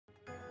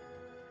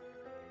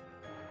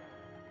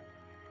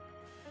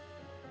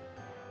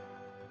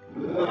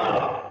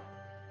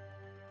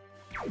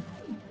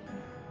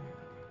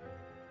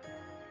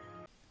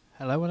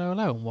Hello,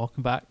 and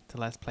welcome back to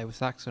Let's Play with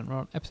SAXTON. We're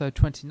on episode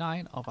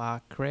 29 of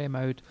our career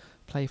mode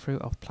playthrough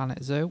of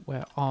Planet Zoo.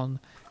 We're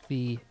on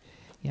the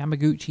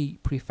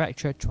Yamaguchi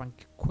Prefecture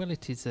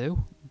Tranquility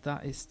Zoo.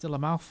 That is still a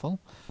mouthful.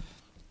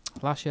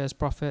 Last year's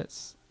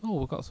profits, oh,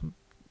 we've got some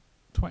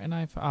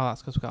 29, oh,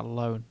 that's because we've got a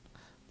loan.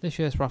 This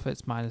year's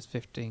profits minus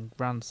 15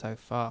 grand so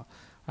far.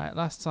 Right,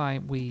 last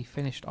time we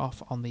finished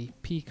off on the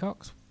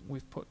peacocks.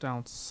 We've put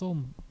down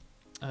some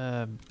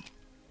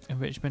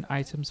enrichment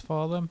items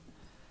for them.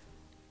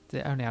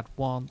 They only had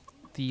one.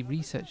 The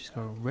research is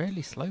going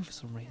really slow for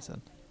some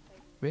reason.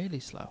 Really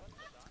slow.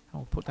 And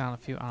we'll put down a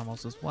few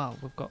animals as well.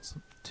 We've got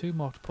two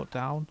more to put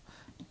down,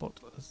 but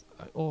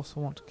I also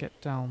want to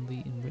get down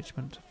the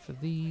enrichment for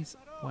these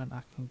when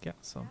I can get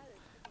some.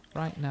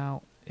 Right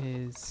now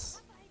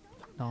is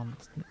none.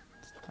 It's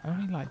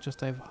only like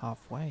just over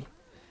halfway.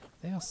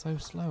 They are so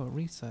slow at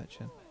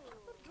researching.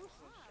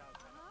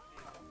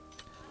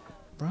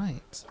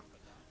 Right.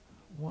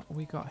 What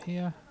we got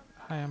here?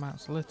 High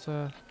amounts of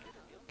litter.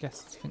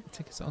 Guests think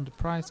tickets are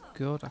underpriced.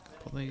 Good, I can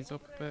put these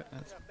up a bit.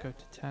 Let's go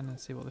to 10 and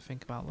see what they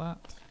think about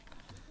that.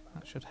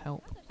 That should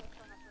help.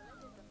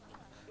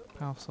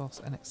 Power source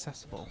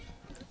inaccessible.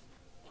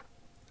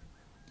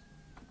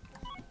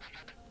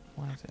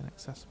 Why is it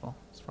inaccessible?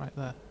 It's right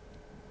there.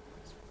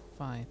 It's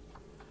fine.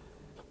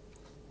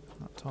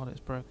 That toilet's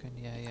broken.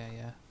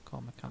 Yeah. Call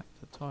mechanic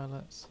for the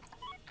toilets.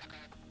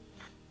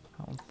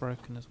 That one's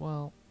broken as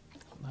well.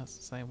 That's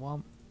the same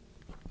one.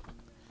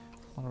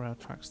 Monorail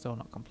track still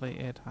not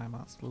completed. High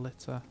amounts of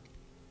litter.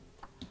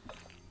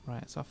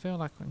 Right, so I feel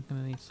like I'm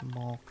going to need some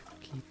more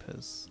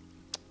keepers.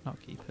 Not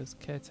keepers,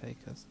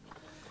 caretakers.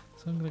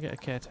 So I'm going to get a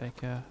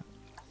caretaker.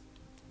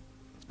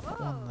 Put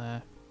one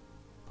there.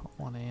 Put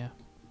one here.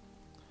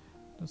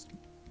 Just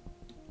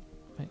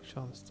make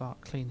sure they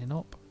start cleaning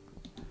up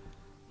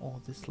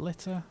all this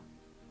litter.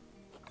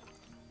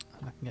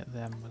 And I can get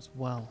them as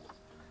well.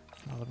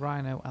 Now the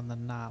rhino and the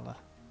Nala.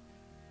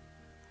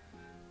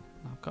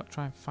 I've got to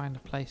try and find a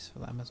place for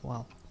them as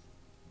well.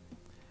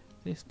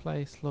 This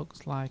place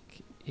looks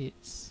like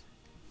it's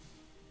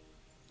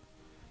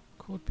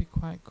could be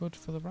quite good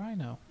for the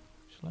rhino,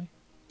 actually.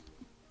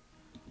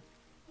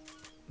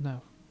 No.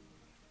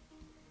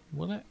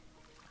 Will it?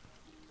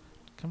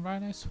 Can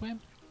rhinos swim?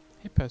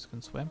 Hippos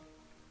can swim.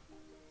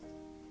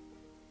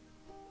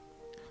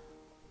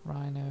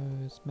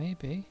 Rhinos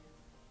maybe.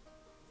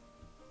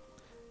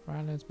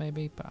 Rhinos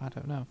maybe, but I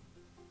don't know.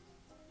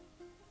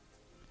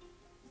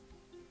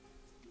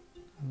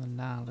 And the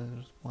Nala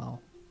as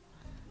well.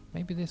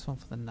 Maybe this one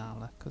for the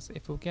Nala, because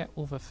if we'll get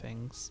other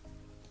things,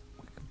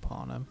 we can put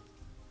on them.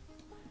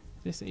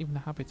 Is this even a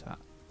habitat?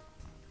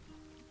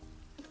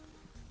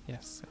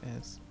 Yes, it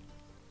is.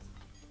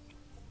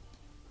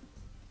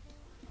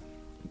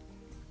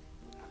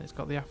 And it's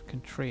got the African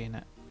tree in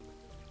it.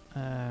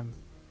 I'm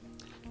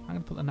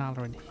going to put the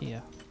Nala in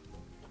here.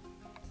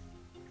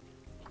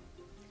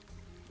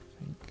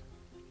 I think.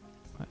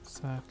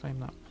 Let's claim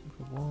that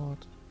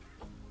reward.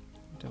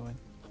 What am I doing?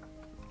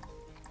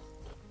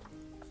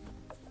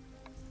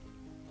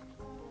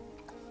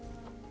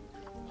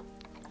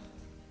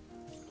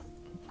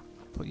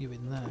 Put you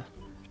in there.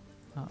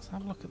 Now let's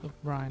have a look at the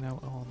rhino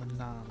or the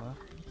Nala.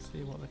 Let's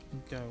see what they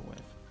can go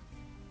with.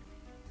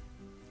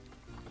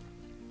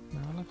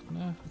 Nala?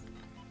 No.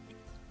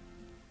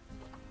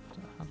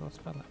 How do I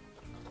spell it?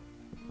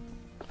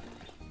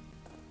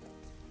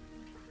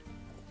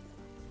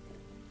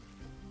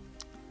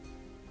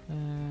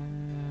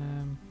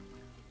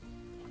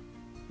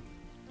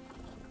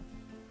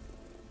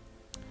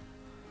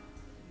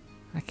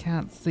 I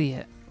can't see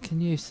it.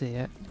 Can you see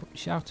it?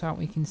 Shout out,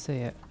 we can see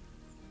it.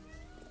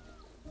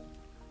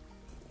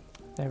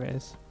 There it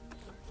is.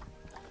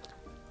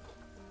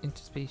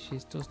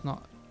 Interspecies does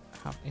not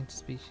have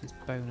interspecies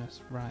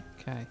bonus. Right,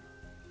 okay.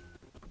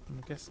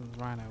 I'm guessing the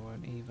rhino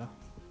won't either.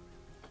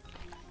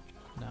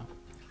 No.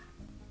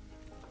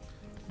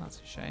 That's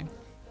a shame.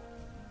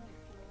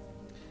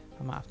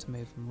 I might have to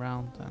move them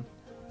round then.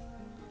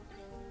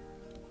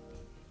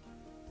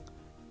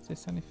 Is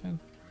this anything?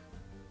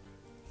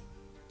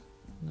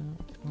 No,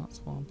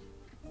 that's one.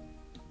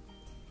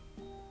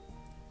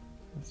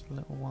 There's a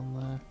little one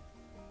there.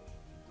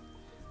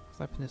 I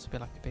was hoping this would be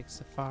like a big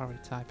safari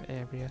type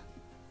area.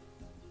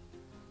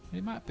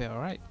 It might be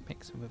alright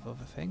mixing with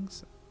other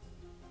things.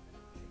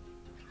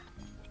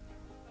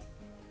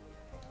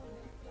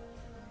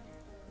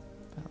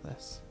 About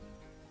this.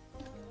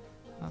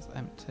 That's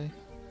empty.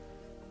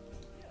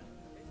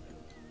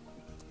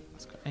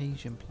 It's got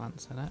Asian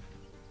plants in it.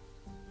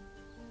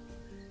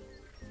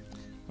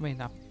 I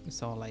mean,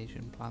 it's all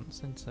Asian plants,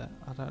 isn't it?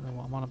 I don't know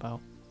what I'm on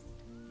about.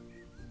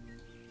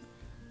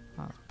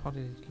 That's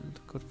probably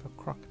good for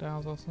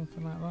crocodiles or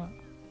something like that.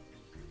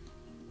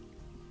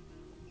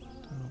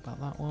 Don't know about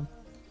that one.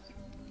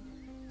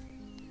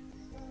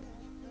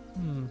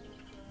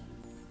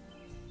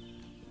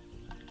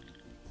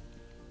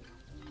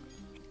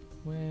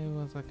 Where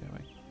was I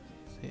going?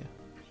 It's here.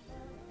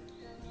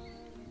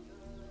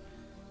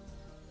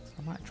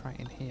 I might try it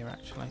in here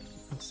actually,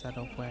 instead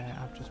of where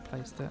I've just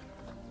placed it.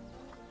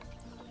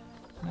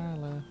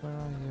 Nala, where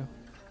are you?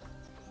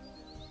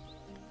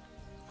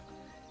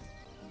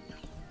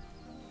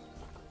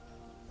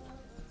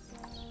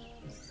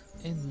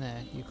 In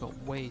there, you've got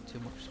way too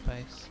much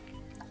space.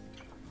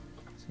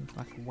 Seems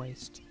like a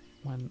waste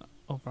when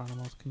other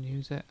animals can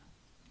use it.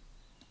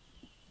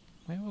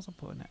 Where was I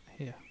putting it?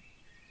 Here.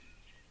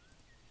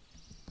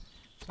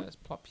 So let's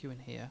plop you in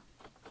here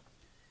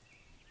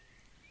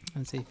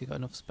and see if you've got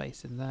enough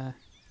space in there,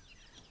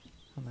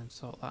 and then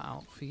sort that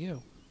out for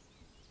you.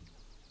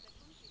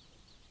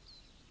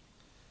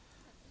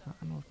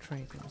 Animal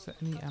trading. Is there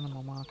any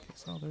animal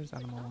markets? Oh, there is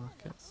animal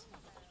markets.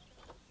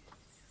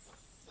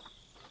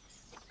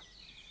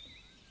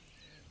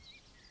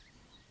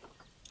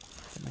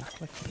 Let me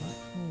click on that.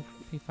 Oh,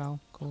 he fell.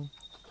 Cool.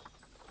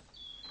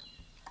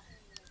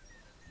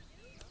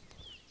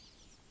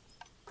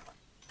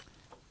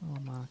 Oh,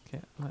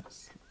 market.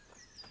 Let's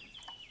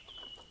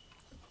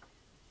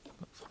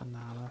look for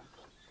Nala.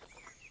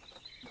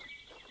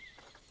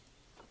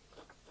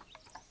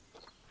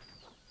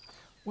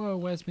 Whoa,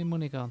 where's my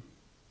money gone?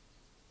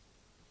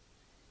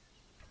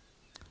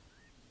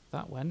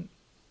 That went.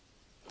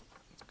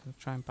 I'm going to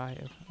try and buy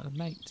a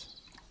mate.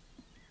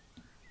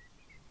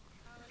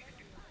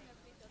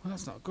 Well,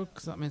 that's not good,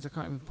 because that means I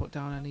can't even put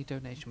down any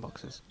donation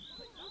boxes.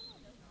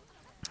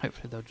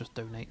 Hopefully they'll just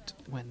donate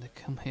when they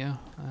come here.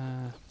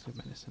 2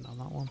 medicine on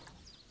that one.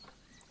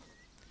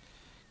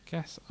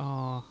 Guess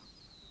our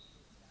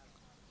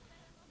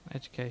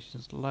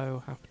education's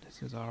low,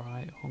 happiness is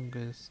alright,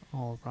 hunger's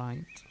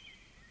alright.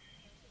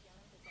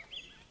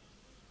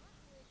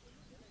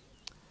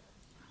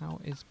 How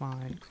is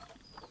my...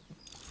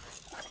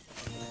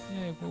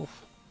 Yay,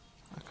 wolf.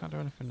 I can't do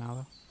anything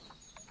now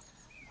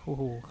though.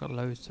 Ooh, got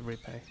loads to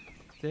repay.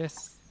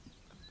 This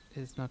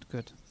is not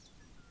good.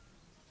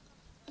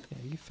 Yeah,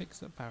 you fix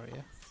that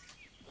barrier.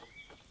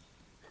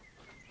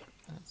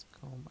 Let's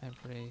come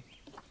every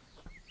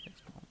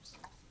 6 months.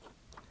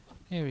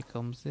 Here he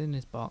comes, in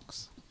his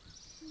box.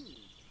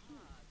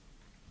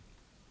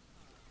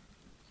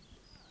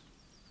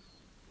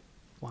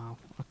 Wow,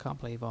 I can't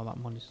believe all that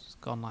money's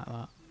just gone like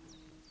that.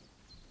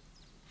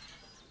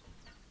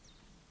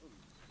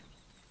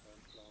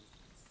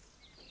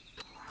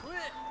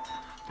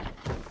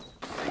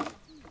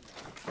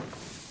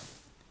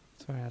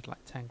 Sorry, I had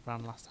like 10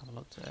 grand last time I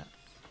looked at it.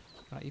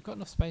 Right, you've got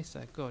enough space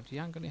there, good.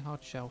 You ain't got any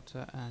hard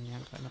shelter and you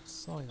ain't got enough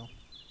soil.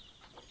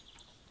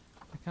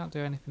 I can't do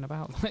anything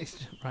about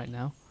that right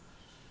now.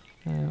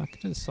 I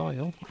can do the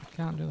soil, I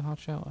can't do the hard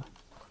shelter.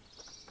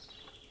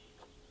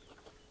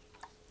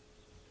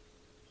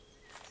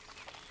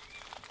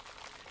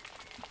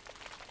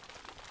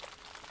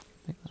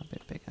 Make that a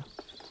bit bigger.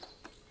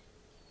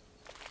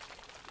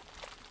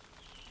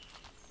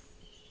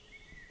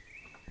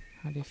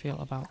 How do you feel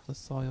about the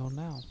soil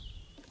now?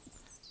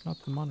 Not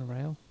the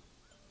monorail.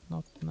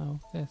 Not, no,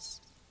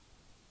 this.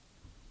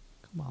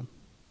 Come on.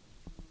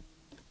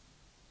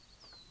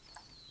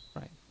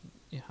 Right,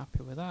 you're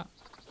happy with that?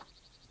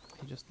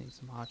 You just need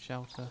some hard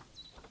shelter.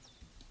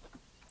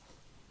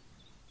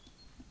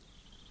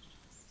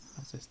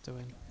 How's this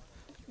doing?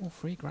 Oh,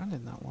 3 grand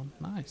in that one.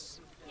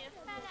 Nice.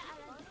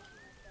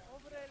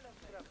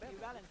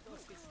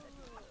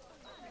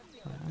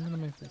 Right, I'm going to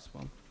move this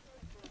one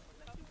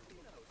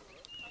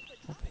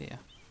up here.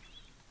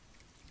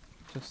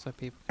 Just so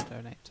people can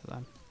donate to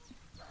them.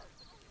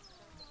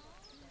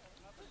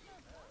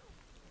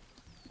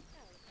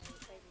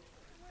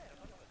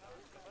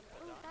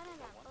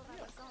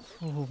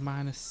 Oh,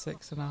 minus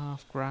 6.5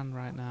 grand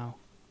right now.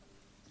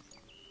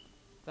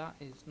 That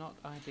is not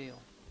ideal.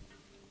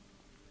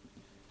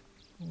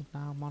 Oh,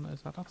 now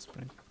monitors that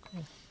offspring.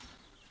 Cool.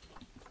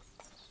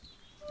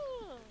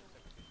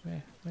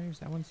 Where is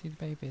that? I want to see the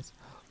babies.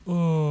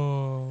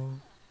 Oh,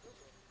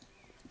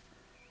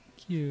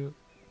 cute.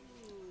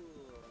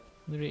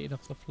 They're eating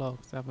off the floor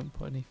because I haven't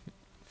put any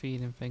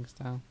feeding things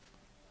down.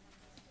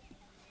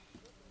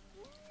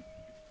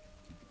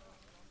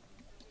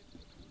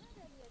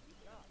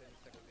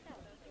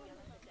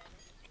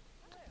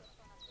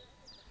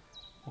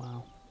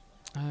 Wow.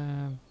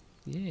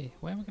 Yeah,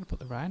 where am I going to put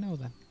the rhino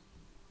then?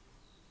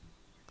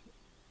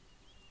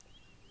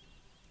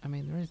 I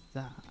mean, there is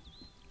that.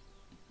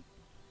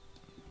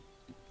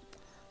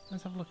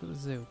 Let's have a look at the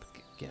zoo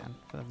again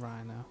for the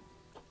rhino.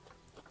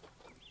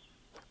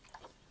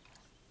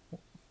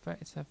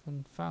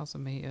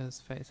 37,000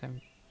 meters, 37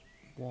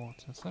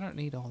 water. So they don't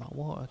need all that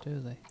water,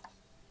 do they?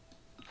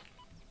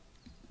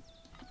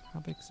 How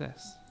big is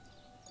this?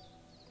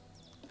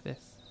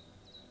 This.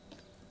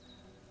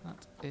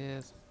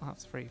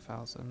 That's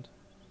 3,000.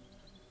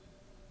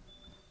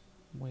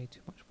 Way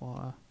too much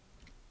water.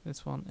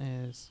 This one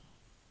is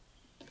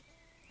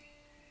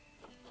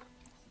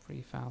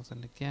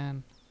 3,000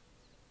 again.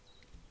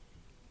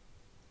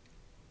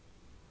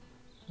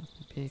 That's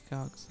the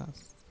peacocks,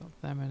 that's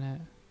got them in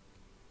it.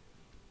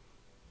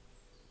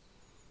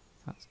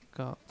 That's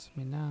got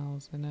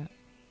minnows in it.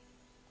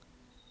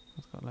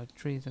 That's got a load of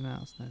trees in it,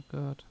 that's no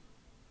good.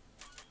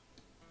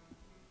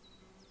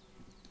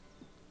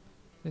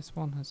 This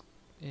one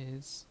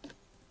is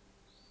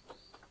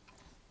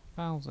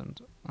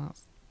 1,000.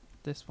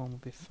 This one will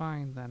be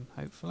fine then,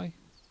 hopefully.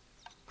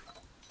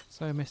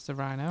 So, Mr.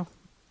 Rhino,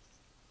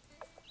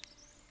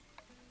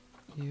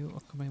 you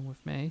are coming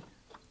with me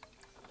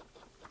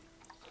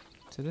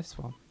to this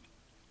one.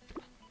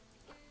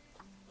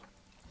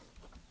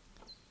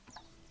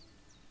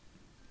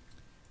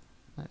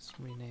 Let's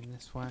rename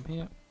this worm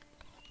here.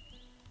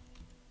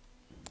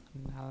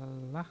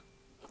 Nala.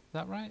 Is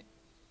that right?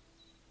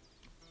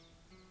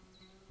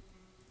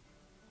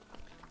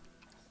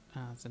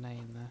 Ah, there's an A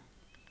in there.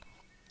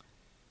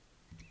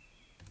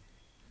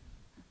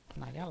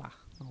 Nayala,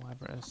 or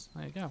whatever it is.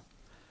 There you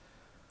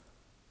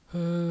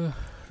go.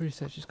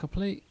 Research is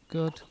complete.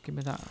 Good. Give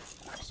me that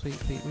sweet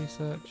feet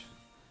research.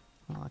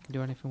 Well, I can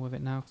do anything with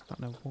it now. I've got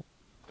no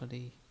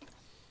bloody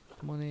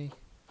money.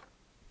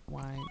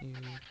 Why are you?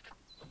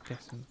 I'm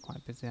guessing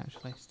quite busy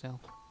actually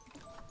still.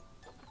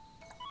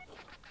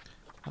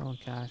 Low on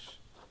cash.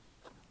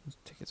 Those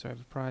tickets are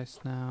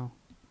overpriced now.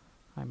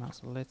 High amounts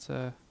of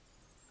litter.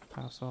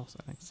 Power source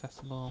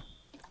inaccessible.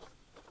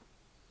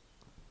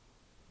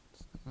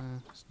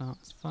 It's not,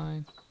 it's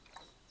fine.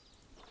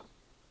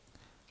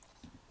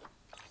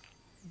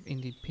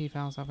 Indeed,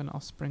 P-Val's having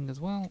offspring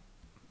as well.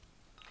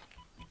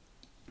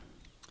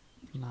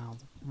 Now,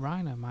 the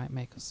rhino might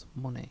make us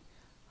some money.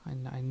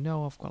 I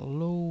know I've got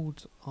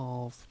loads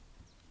of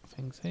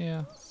things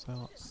here, so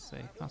let's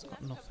see. That's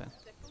got nothing.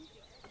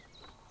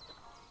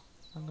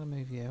 I'm going to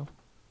move you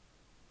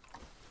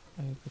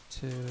over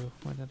to,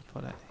 where did I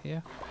put it?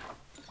 Here.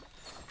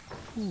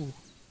 Ooh.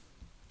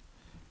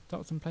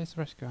 Doctor and place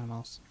the rescue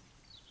animals.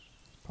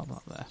 Pop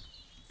that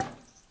there.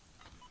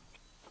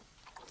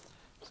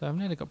 So I've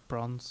nearly got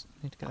bronze.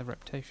 Need to get the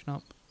reputation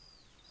up.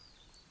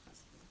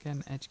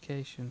 Again,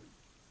 education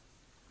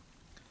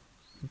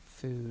and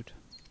food.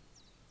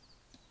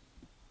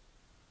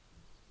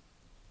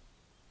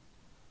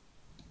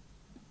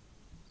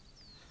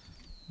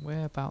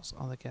 Whereabouts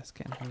are the guests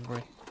getting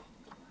hungry?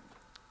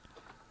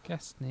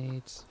 Guest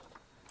needs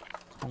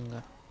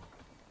hunger.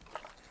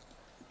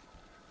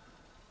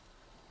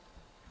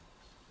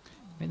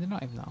 I mean, they're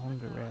not even that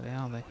hungry really,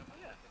 are they?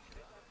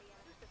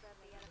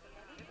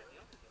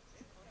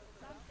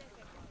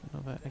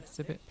 Another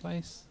exhibit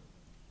place.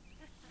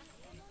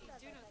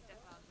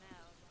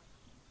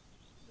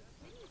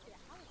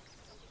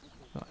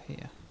 Got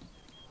here.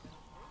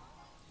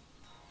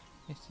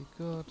 Pretty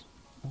good.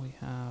 We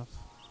have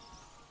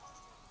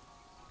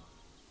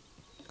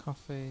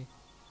coffee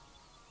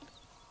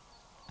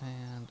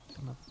and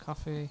another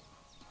coffee.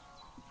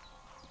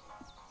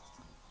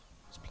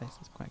 This place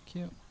is quite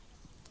cute.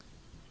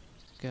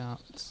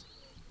 Got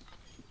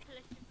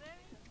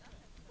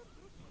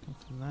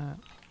from there.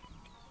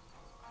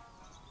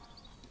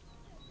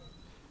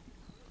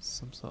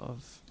 Some sort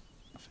of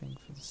thing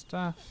for the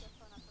staff.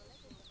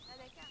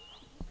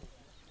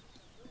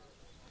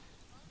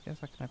 I guess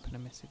I can open a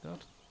missy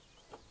god.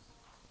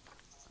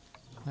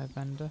 No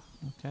vendor.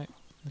 Okay,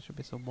 there should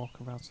be some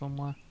walk around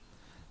somewhere.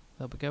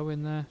 They'll be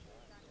going there.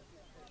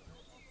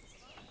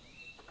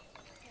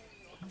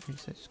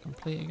 Research is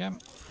complete again.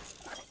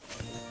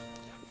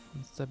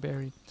 It's the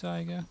buried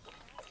tiger.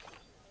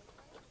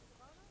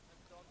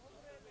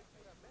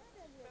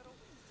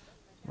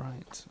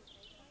 Right.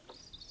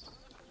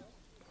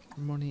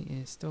 Money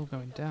is still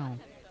going down.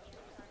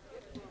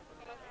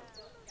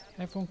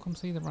 Everyone come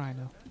see the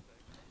rhino.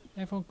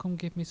 Everyone come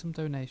give me some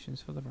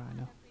donations for the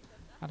rhino.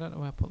 I don't know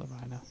where I put the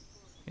rhino.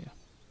 Here.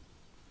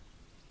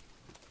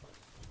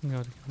 I'm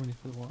going to give money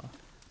for the water.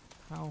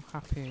 How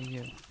happy are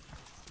you?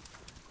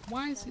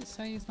 Why does it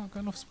say it's not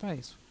got enough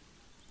space?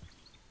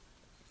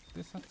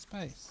 This had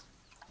space.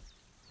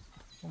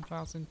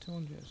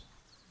 1,200.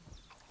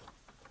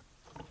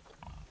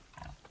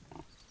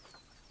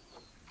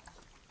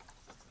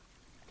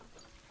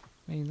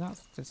 I mean,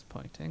 that's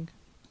disappointing.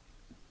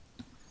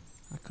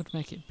 I could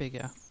make it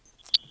bigger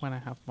when I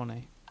have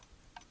money.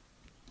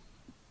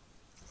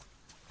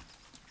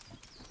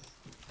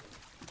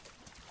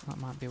 That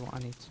might be what I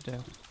need to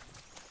do.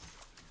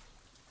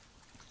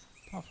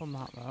 Apart from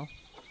that though,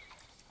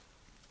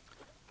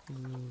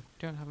 you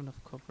don't have enough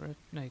coverage.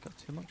 No, you got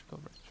too much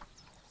coverage.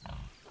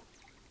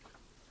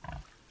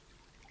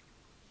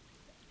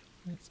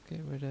 Let's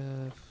get rid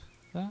of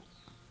that.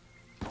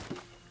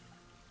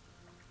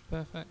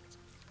 Perfect.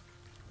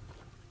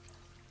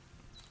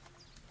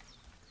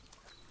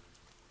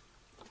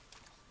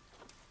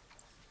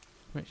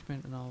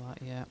 Richmond and all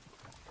that, yeah.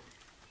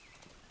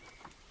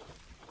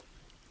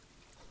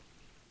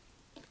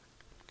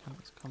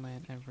 Candidates come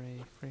in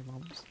every 3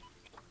 months.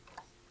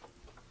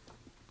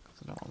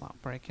 Because I don't want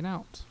that breaking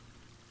out.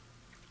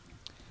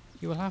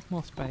 You will have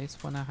more space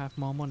when I have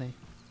more money.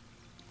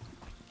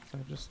 So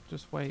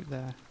just wait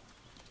there.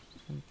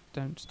 And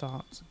don't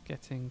start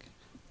getting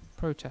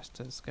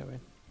protesters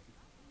going.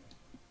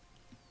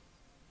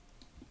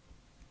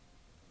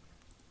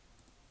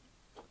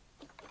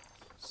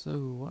 So,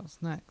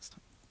 what's next?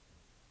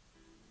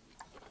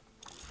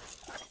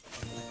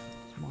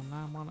 Some more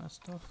now monitor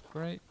stuff,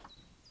 great.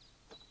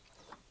 Let's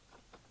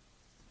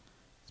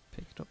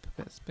pick it up a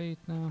bit of speed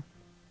now.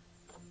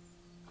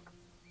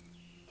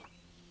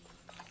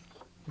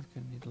 He's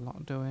going to need a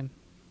lot doing.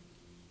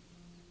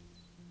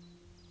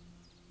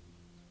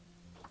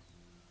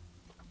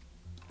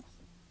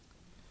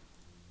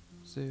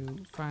 Zoo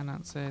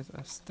finances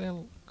are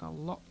still got a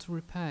lot to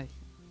repay.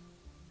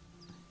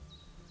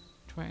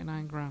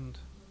 29 grand.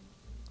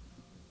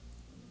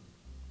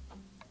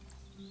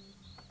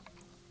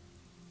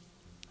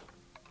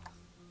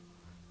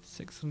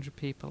 $600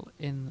 people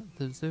in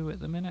the zoo at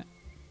the minute.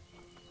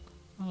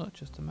 Oh look,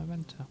 just a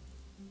memento.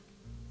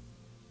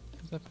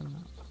 Let's open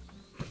that.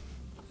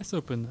 Let's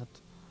open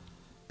that.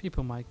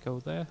 People might go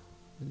there.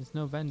 There's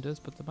no vendors,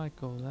 but they might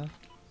go there.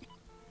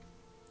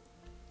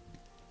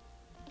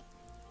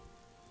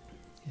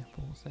 Yeah,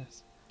 but what's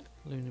this?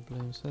 Lunar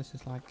Bloom. So this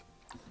is like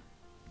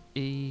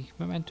a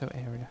memento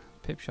area.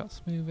 Pip shot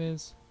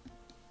smoothies.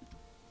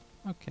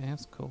 Okay,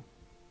 that's cool.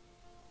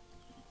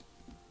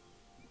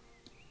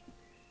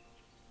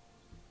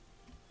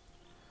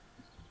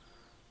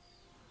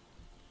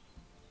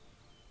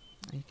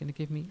 Are you going to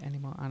give me any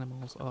more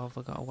animals, or have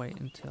I got to wait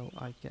until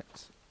I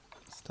get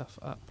stuff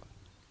up?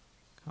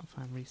 Can't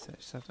find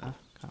research centre.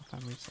 Can't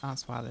find research.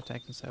 That's why they're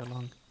taking so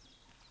long.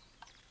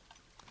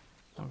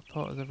 A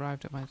report has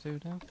arrived at my zoo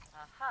now.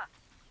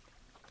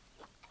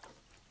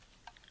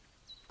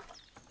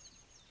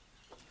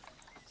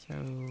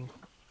 So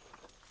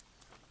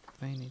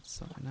they need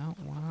something out.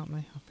 Why aren't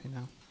they happy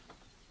now?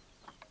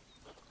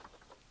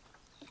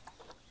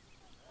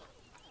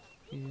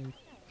 You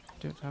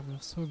don't have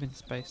enough swimming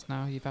space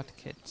now. You've had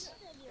kids.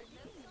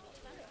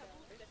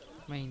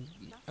 I mean,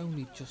 you're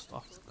only just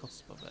off the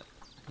cusp of it.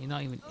 You're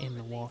not even in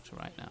the water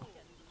right now.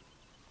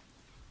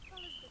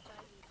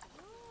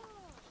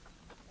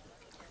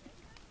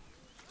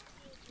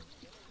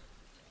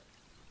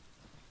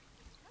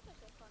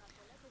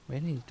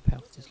 Really need to pay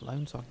off this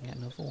loan so I can get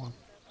another one.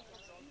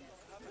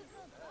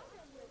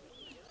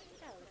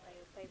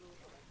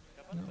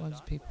 Not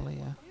loads of people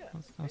here.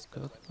 That's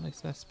good. At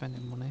least they're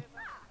spending money.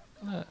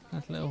 Look,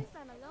 that little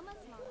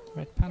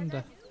red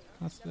panda.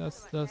 That's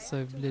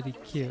so bloody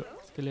cute.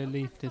 It's got a little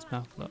leaf in his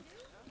mouth. Look.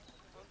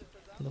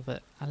 Love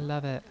it. I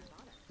love it.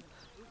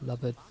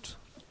 Love it.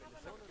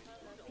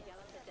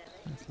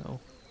 Nice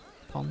little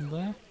pond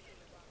there.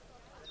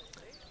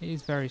 It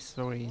is very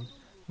serene.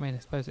 I mean, I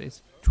suppose it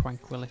is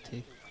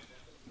tranquility.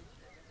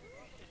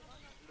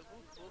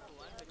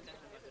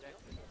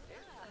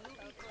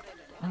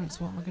 Right,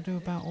 so what am I going to do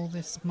about all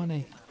this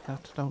money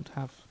that I don't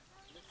have?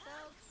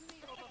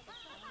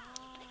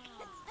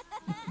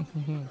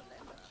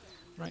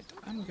 Right,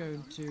 I'm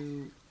going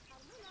to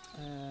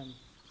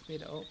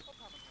speed it up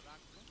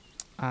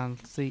and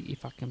see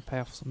if I can pay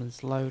off some of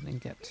this loan and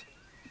get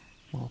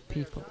more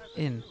people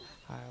in.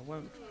 I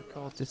won't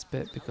record this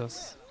bit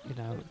because, you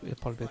know,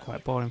 it'll probably be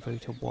quite boring for you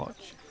to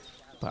watch,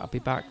 but I'll be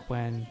back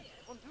when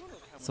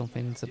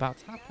something's about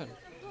to happen.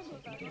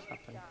 Something does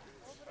happen.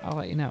 I'll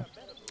let you know.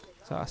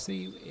 So I'll see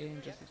you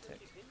in just a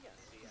tick.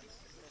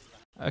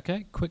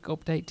 Okay, quick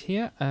update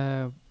here.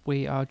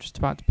 We are just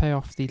about to pay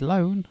off the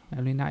loan.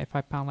 Only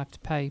 £95 left to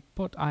pay,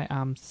 but I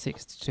am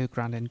 62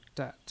 grand in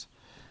debt.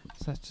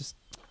 So let's just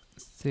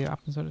see what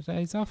happens when it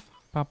days off.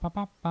 Ba ba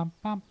ba ba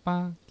ba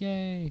ba.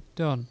 Yay,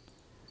 done.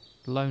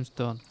 The loan's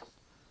done.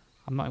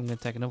 I'm not even going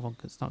to take another one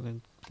because it's not going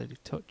to really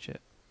touch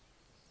it.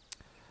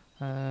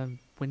 We're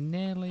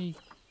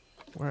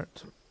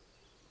at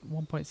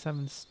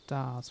 1.7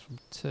 stars from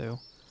 2.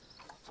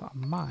 So I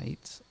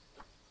might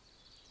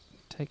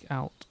take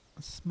out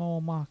a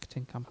small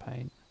marketing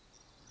campaign.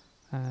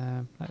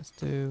 Let's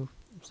do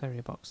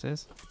cereal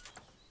boxes.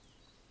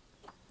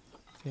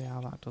 See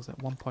how that does it.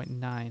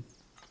 1.9.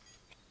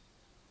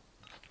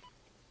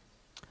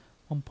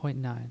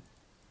 1.9.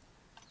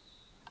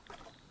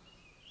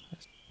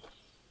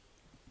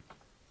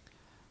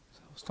 So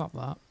we'll stop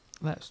that.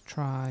 Let's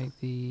try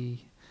the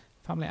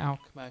Family Hour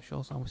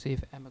commercials and we'll see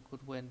if Emma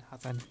Goodwin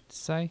has anything to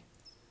say.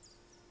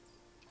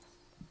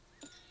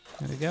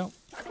 There we go.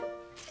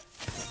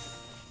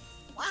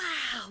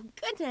 Wow,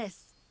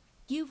 goodness.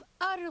 You've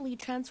utterly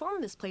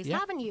transformed this place,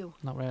 haven't you?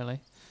 Not really.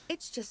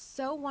 It's just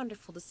so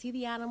wonderful to see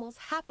the animals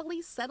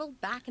happily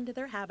settled back into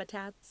their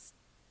habitats.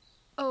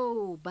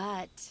 Oh,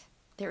 but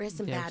there is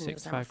some bad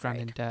news, I'm 65 grand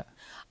in afraid. debt.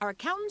 Our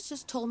accountants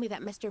just told me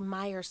that Mr.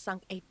 Meyer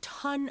sunk a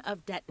ton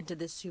of debt into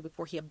this zoo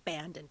before he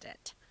abandoned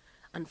it.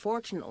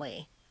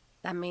 Unfortunately,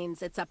 that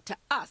means it's up to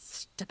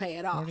us to pay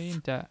it off. Already in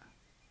debt.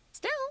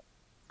 Still,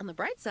 on the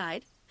bright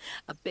side,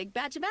 a big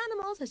batch of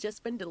animals has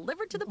just been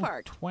delivered to the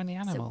park. 20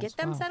 animals. So get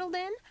them settled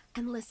in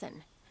and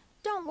listen.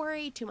 Don't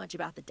worry too much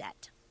about the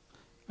debt.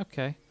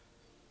 Okay.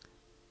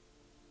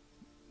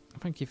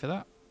 Thank you for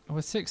that.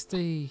 We're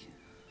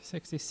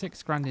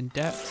 66 grand in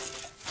debt.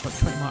 Got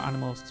 20 more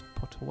animals to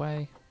put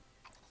away.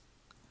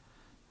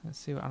 Let's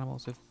see what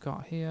animals we've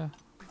got here.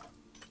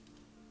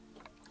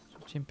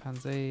 Some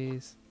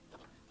chimpanzees,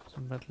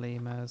 some red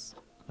lemurs,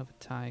 another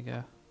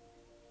tiger,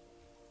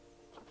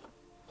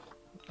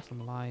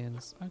 some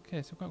lions.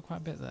 Okay, so we've got quite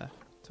a bit there.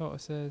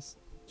 Tortoises,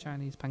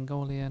 Chinese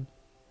pangolin.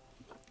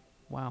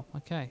 Wow,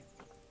 okay.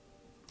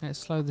 Let's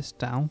slow this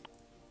down.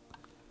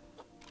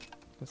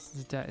 Because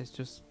the debt is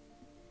just...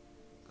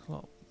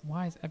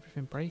 Why is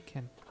everything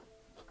breaking?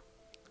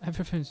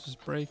 Everything's just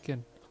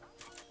breaking.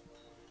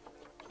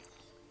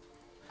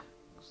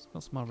 Just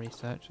got some more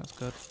research, that's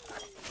good.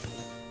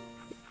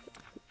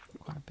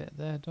 Quite a bit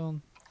there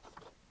done.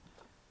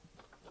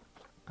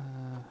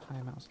 High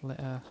amounts of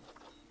litter.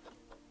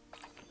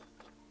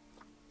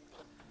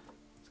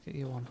 Let's get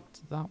you on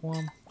to that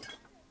one.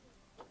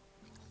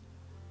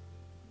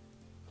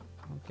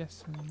 I'm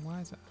guessing, why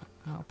is it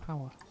out of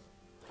power?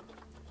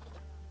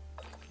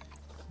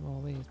 Some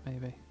all these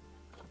maybe.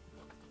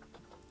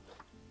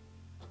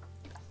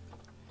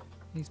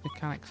 These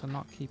mechanics are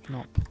not keeping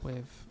up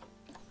with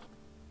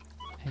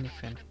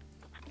anything.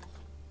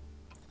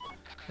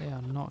 They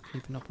are not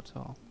keeping up at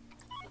all.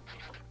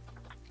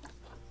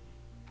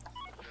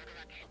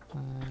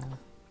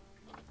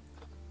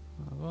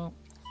 Well.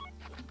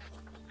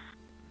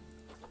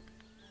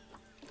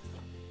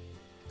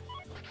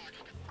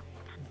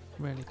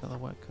 Really got the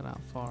work cut out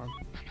for them.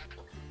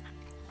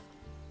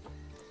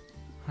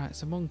 Right,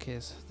 so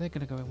monkeys. They're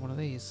going to go in one of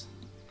these.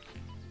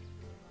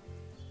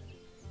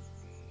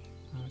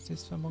 Is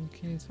this for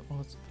monkeys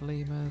or is it for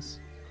lemurs?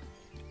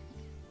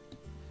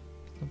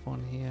 There's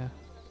one here.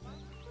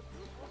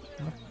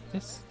 Look,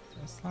 this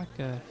it's like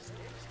a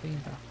steam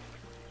bath.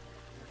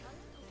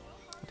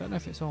 I don't know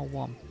if it's all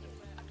one.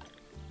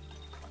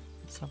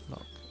 Let's have a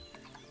look.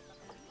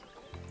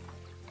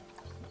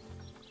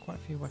 Quite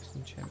a few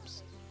western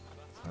chimps.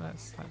 So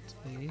let's select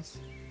these.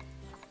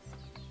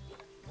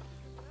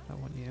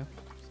 Don't want you.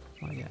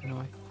 Not yet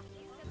anyway.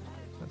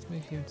 So let's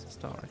move you into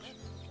storage.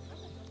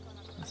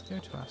 Let's go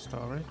to our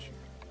storage.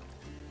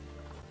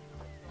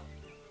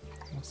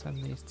 We'll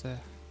send these to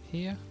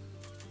here.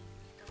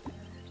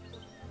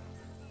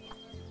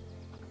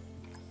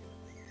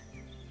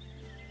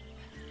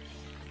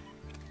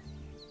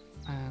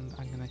 And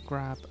I'm going to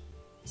grab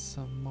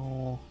some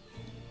more.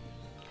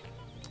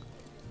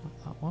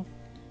 Not that one.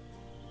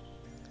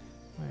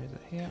 Where is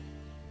it? Here.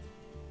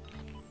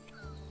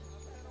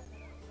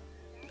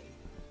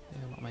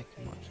 Yeah, I'm not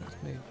making much. Let's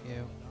move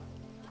you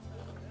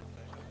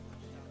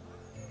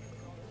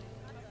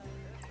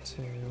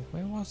to,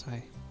 where was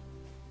I?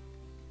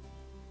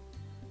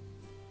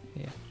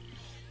 Here.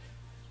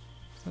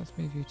 So let's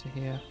move you to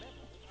here.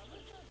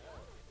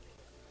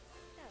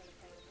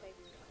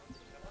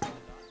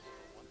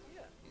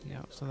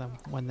 Yeah, so then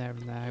when they're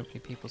in there, hopefully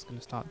people's going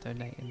to start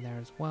donating there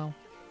as well.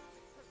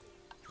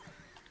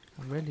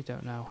 I really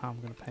don't know how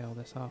I'm going to pay all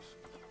this off.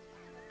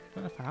 I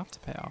don't know if I have to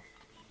pay it off.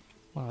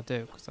 Well, I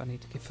do, because I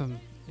need to give them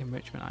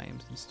enrichment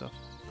items and stuff.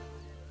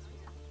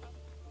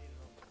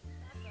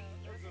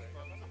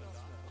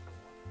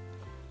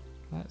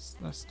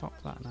 Let's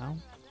stop that now,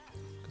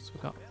 because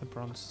we've got the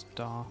bronze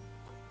star.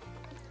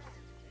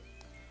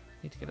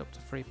 Need to get up to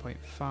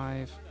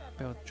 3.5,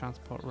 build a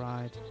transport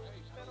ride,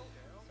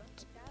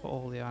 put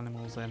all the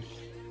animals in.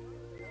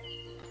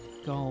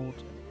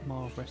 Gold,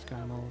 more rescue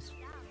animals.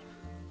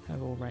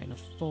 Overall rating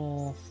of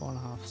 4,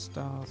 4.5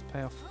 stars.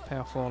 Pay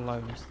off all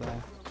loans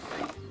there.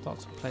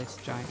 Lots of place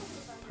giant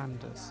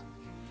pandas.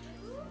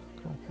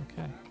 Cool,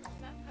 okay.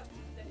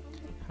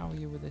 How are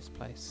you with this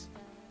place?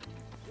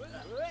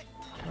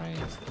 Great.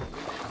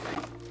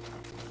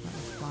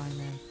 Flying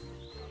in.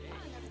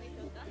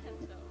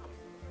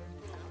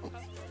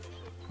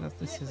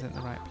 This isn't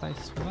the right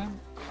place for them.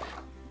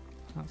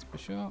 That's for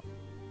sure.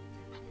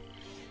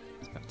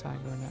 It's got a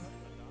tiger in it.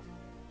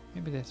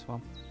 Maybe this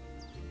one.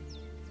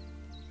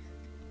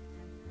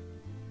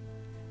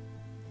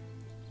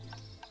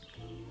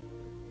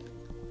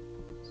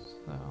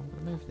 So I'm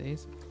going to move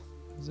these.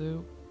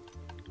 Zoo.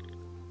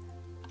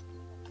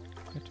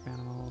 Go to the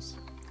animals.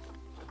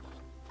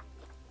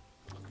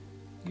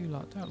 You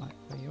lot don't like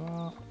where you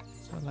are,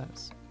 so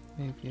let's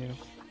move you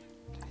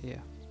to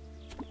here.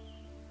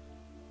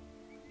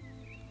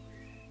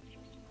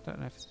 Don't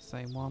know if it's the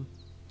same one.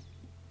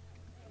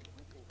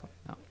 Probably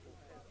not.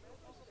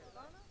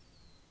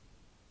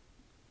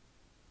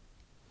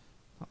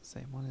 Not the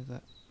same one, is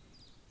it?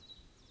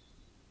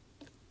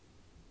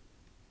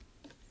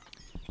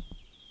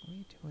 What are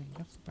you doing?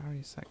 That's the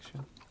barrier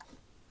section.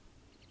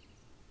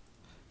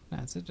 No,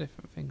 it's a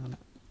different thing on it.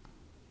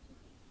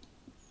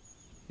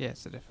 Yeah,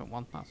 it's a different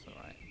one, that's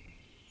alright.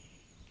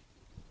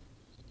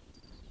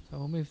 So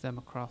we'll move them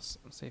across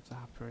and see if they're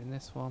happier in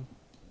this one.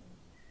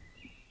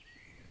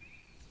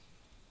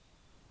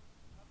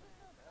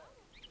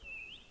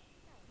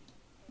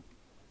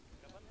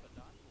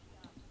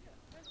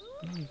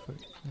 You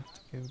have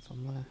to go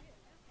from there.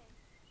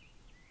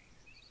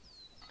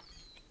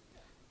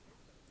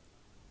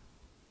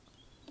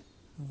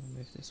 And we'll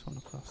move this one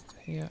across to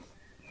here.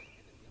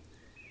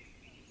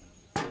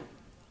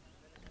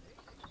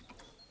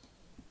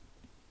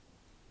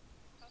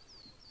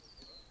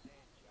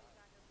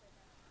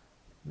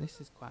 This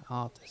is quite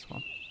hard, this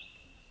one.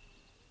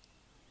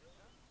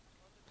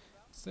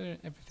 So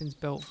everything's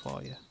built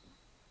for you.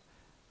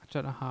 I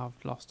don't know how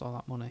I've lost all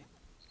that money.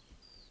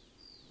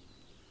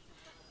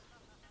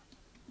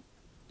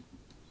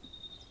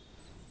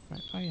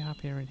 Right, are you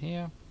happier in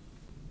here?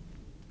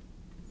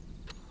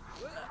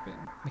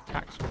 My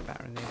cactus was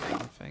better in the other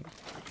one, I think.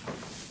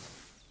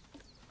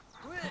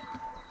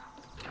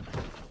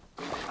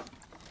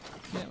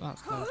 Yeah,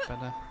 that's close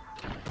better.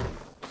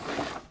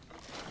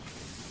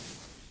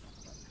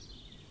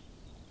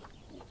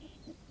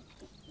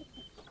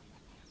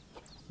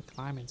 The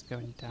climbing's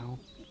going down.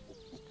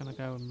 It's gonna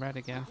go in red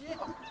again.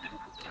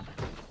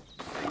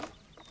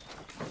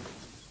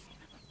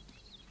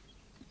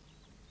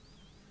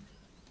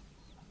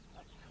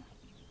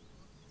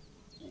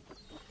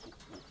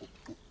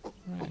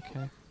 Right,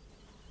 okay.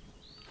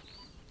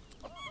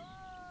 I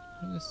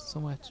think there's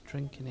somewhere to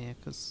drink in here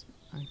because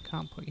I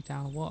can't put you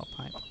down a water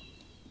pipe.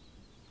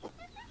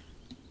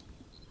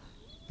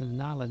 The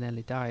Nala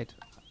nearly died.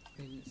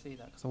 You didn't see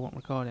that because I wasn't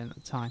recording at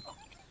the time.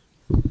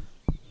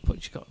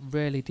 But she got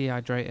really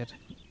dehydrated.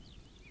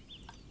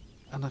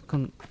 And I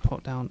couldn't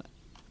put down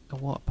a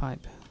water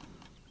pipe.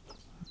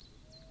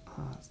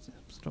 Ah, it's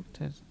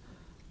obstructed.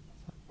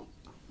 So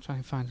try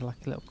and find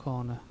like a little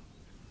corner.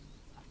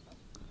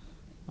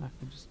 I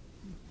can just...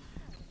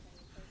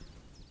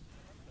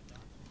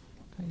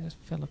 Can you just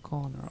fill a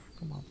corner up?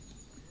 Come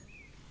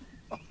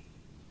on.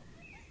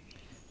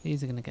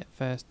 These are going to get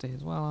thirsty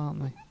as well,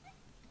 aren't they?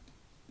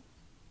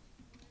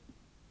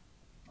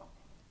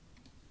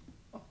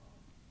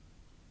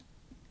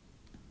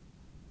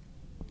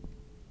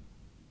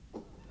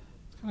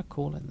 It's kind of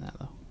cool in there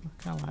though.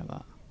 I kind of like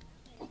that.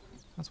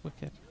 That's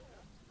wicked.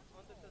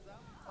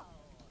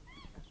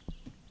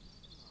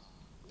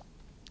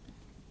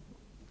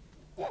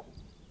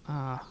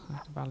 Ah,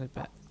 that's a valid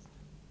bet.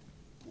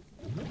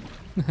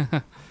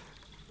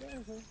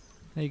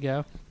 There you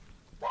go.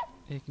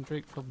 You can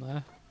drink from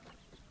there.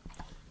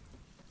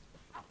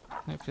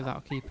 Hopefully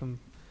that'll keep them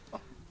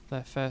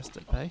their thirst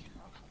at bay.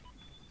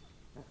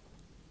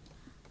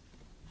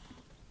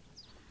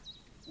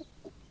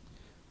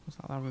 Looks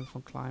like that room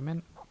for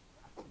climbing.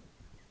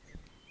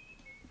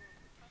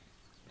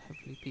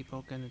 Hopefully people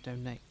are going to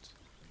donate.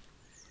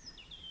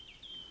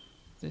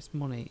 This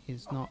money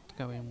is not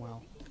going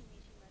well.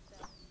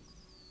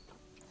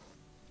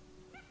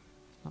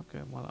 Not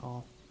going well at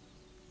all.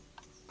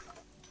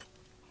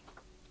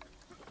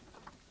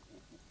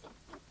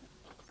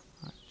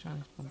 Right,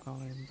 Chinese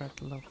Mongolian,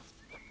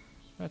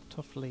 red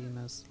tough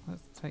lemurs.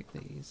 Let's take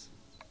these.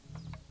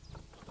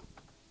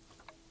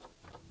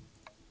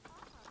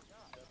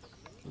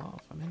 A lot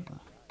of them, isn't there?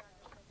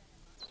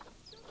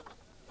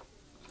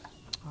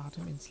 Oh, I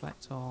didn't mean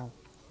select all.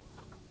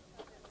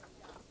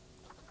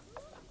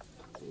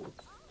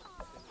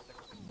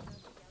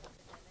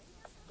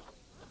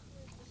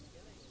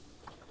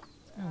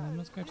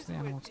 Let's go to the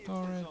animal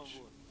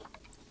storage.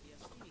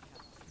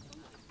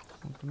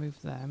 I'm going to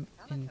move them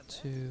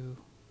into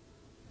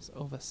this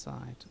other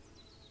side.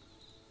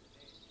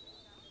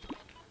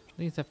 At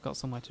least they've got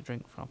somewhere to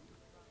drink from.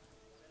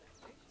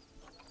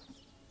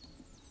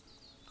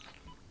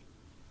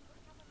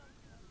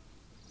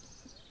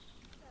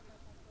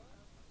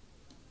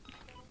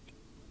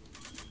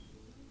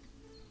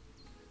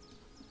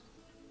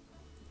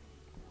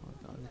 Oh,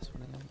 we've got this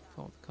one again.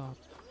 Fourth card.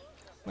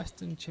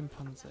 Western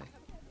chimpanzee.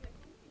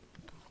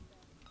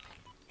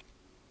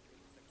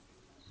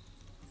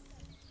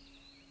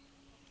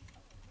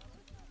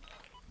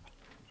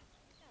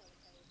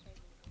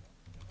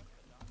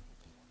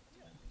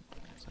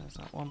 So there's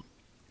that one.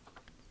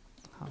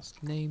 House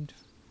named.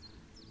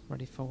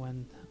 Ready for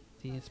when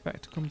the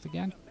inspector comes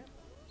again.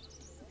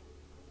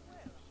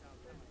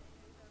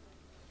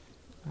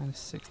 And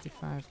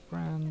 65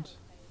 grand.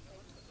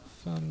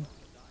 Fun.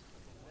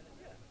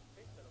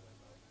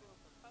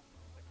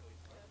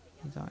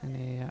 He's out in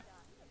here yet.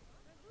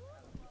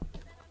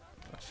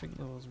 I think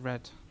there was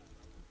red.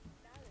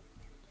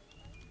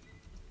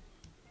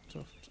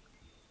 Tuft.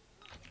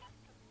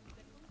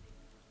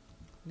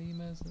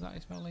 Lemurs, is that how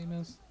you spell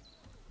lemurs?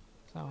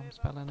 That's how I'm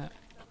spelling it.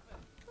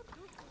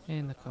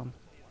 In the come.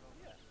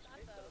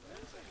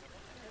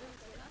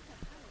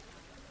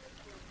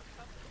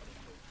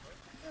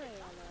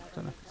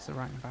 Don't know if it's the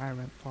right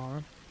environment for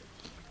him.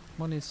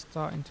 Money's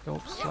starting to go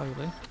up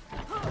slowly.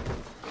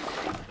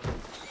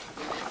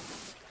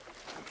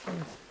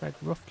 Red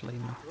ruffed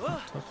lemur,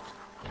 not tuft.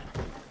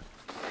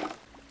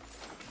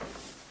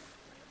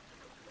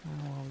 Now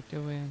what are we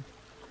doing?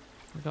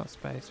 We've got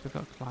space, we've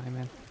got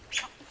climbing.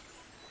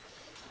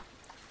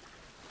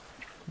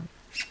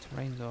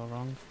 Terrain's all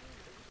wrong.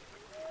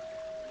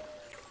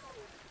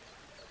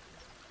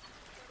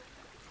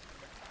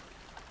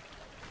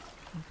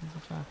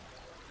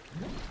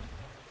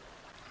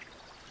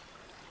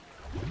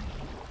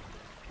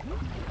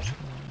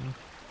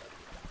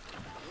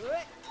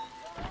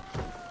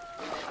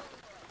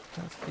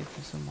 Let's give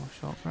you some more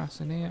short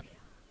grass in here.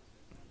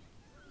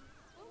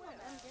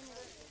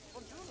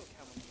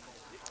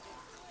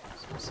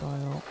 Some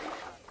soil.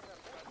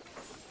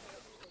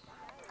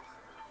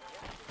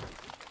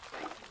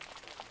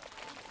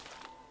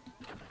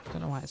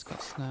 Don't know why it's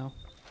got snow.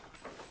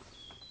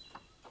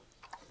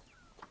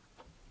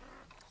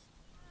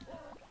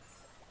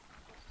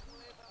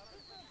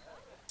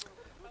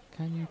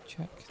 Can you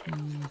check the...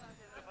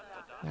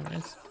 There it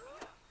is.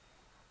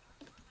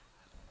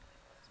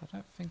 So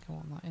don't think I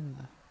want that in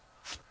there.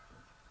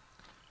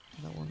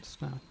 I don't want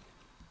snow.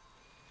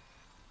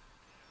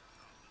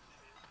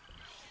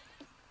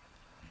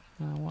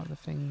 No, I want the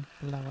thing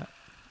below it.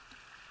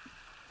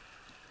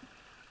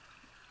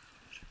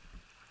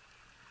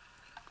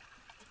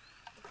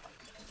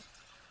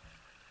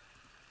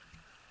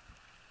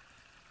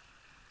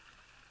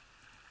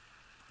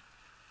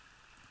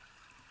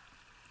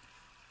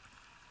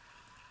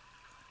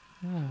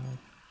 No.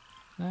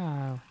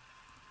 No.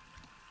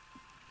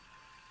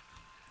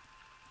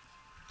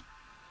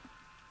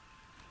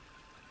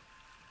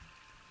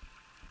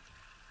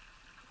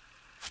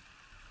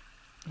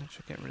 I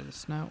should get rid of the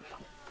snow.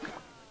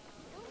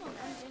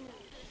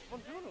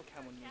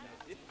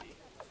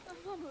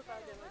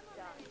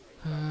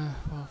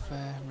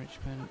 Welfare,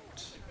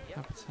 enrichment,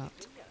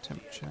 habitat,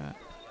 temperature.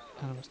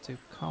 Animals too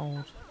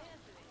cold.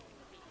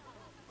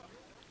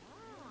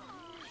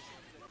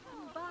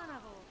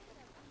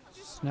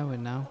 It's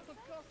snowing now.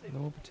 It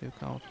will be too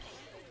cold.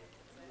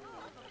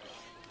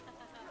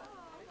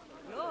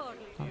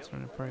 Plants are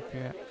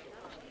inappropriate.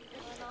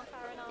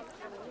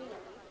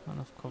 Not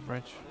enough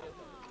coverage.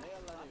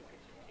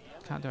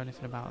 Can't do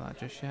anything about that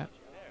just yet.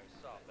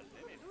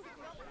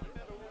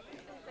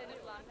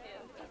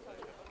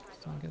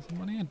 Start to get some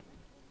money in.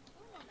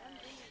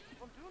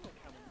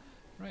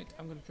 Right,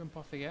 I'm going to jump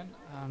off again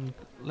and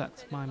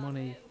let my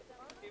money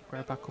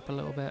grow back up a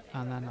little bit,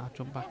 and then I'll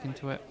jump back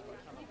into it.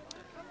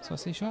 So I'll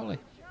see you shortly.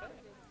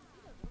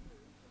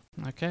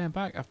 Okay, I'm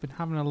back. I've been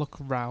having a look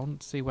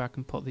around to see where I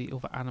can put the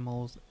other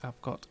animals I've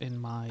got in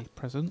my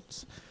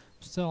presents.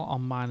 I'm still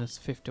on minus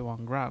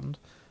 51 grand.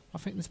 I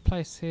think this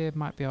place here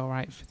might be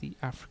alright for the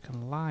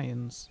African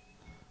lions.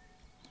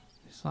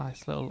 It's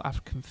nice little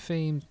African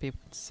theme, people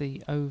can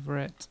see over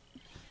it.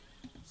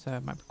 So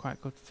it might be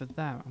quite good for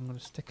them. I'm going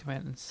to stick them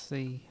in and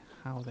see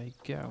how they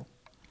go.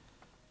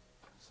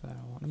 So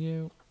I want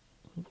you,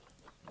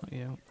 not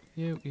you,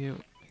 you,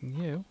 and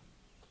you.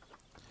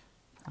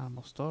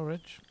 Animal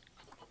storage.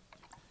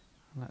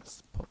 And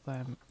let's put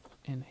them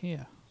in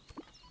here.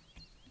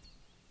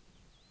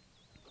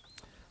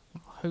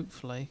 Well,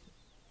 hopefully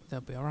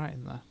they'll be alright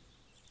in there.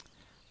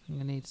 I'm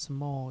going to need some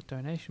more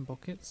donation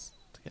buckets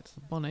to get to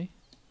the money.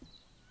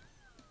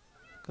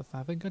 Because I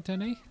haven't got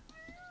any.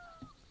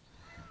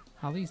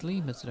 These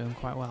lemurs are doing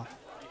quite well.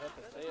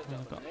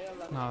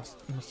 No,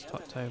 it's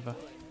October.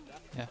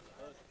 Yeah.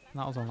 And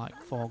that was on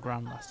like 4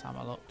 grand last time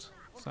I looked.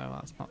 So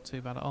that's not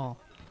too bad at all.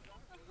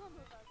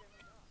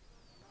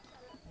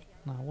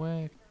 Now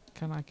where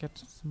can I get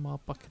some more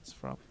buckets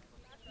from?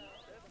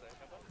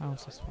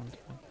 How's this one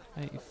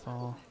doing?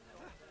 84.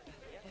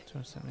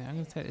 270. I'm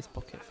going to take this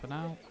bucket for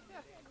now.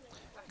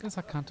 Because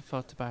I can't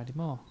afford to buy any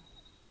more.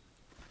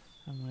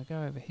 I'm going to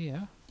go over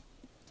here.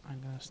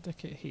 I'm going to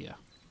stick it here.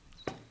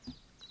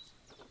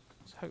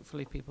 So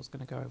hopefully people's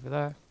going to go over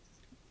there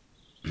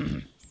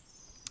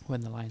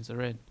when the lines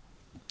are in.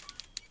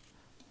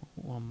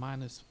 Well,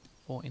 minus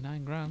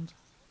 49 grand.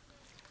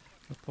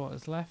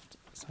 Reporters left.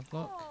 Let's have a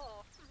look.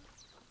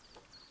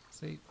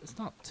 See, it's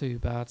not too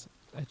bad.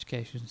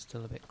 Education's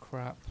still a bit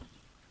crap.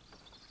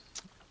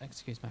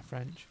 Excuse my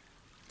French.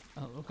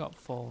 We've got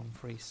 4 and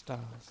 3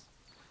 stars.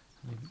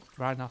 I mean,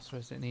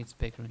 rhinoceros, it needs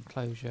bigger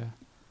enclosure,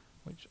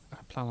 which I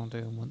plan on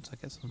doing once I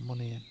get some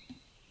money in.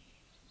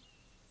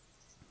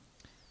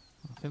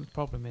 I think the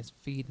problem is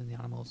feeding the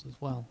animals as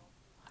well.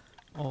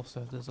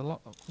 Also, there's a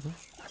lot of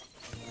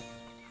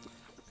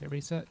bit of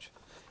research.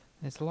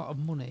 There's a lot of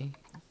money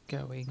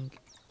going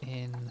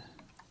in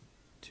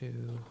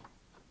to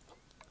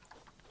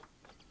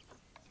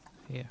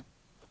here.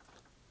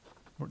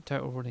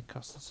 Total running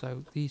costs.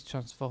 So these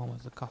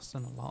transformers are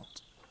costing a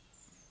lot.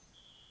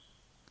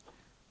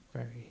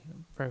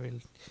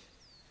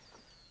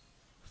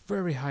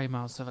 Very high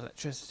amounts of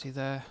electricity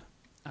there,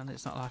 and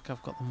it's not like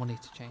I've got the money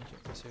to change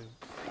it to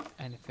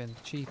anything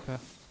cheaper,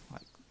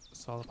 like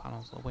solar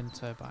panels or wind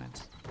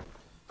turbines.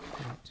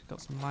 Right,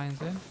 got some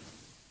lines in.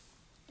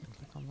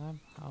 Click on them.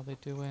 How are they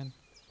doing?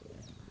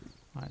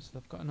 Right, so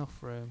they've got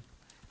enough room.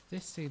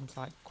 This seems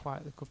like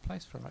quite a good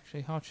place for them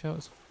actually. Hard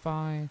shelter's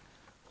fine.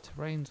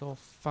 Terrain's all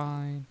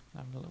fine.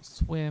 Having a little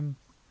swim.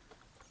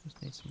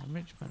 Just need some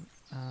enrichment,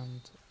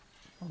 and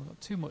we've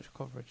got too much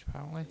coverage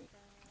apparently.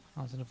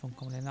 There's another one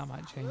coming in, that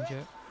might change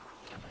it.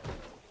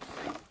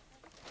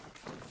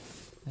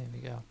 There we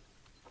go.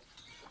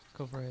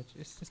 Coverage,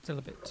 it's still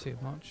a bit too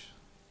much.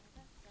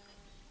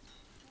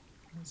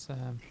 Let's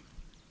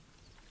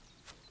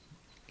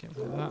get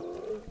rid of that.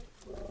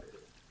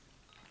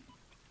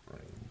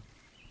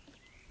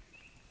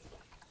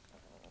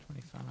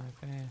 25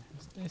 here.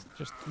 It's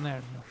just near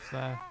enough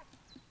there.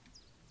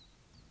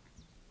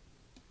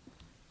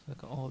 So they've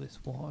got all this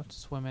water to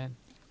swim in.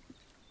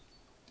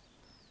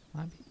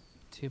 Might be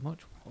too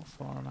much water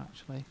for them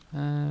actually.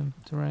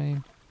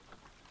 Terrain.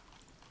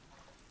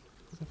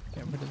 If we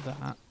get rid of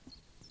that.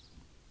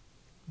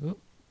 Oop.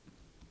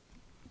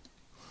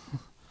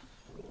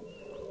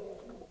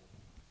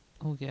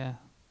 Oh yeah.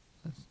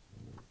 There's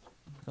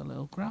got a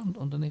little ground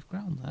underneath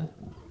ground there.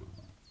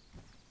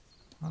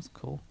 That's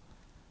cool.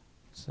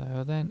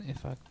 So then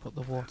if I put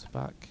the water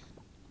back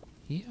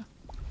here.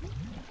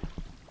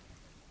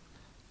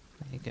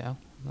 There you go. And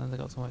then they've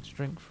got somewhere to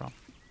drink from.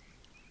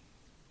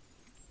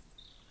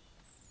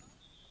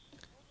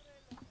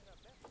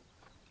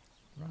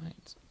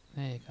 Right,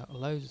 there you go.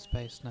 Loads of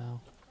space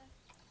now.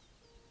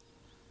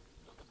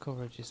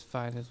 Coverage is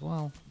fine as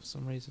well. For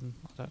some reason,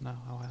 I don't know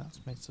how that's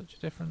made such a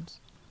difference.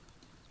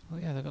 Oh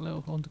yeah, they've got a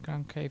little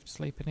underground cave to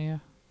sleep in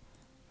here.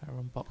 Better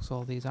unbox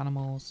all these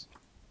animals.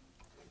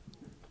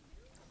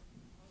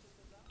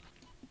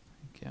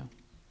 Thank you.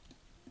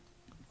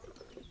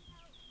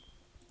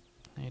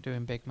 How you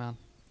doing, big man?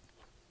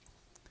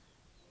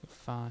 You're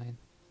fine.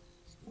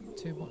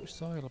 Too much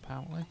soil,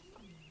 apparently.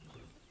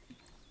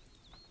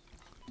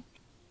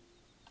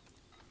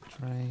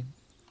 Drain.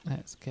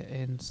 Let's get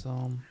in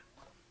some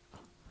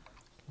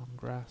long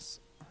grass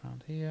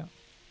around here.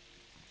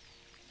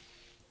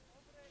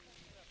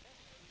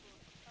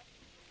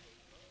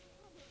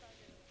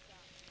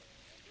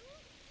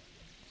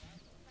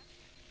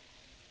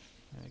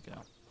 There we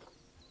go.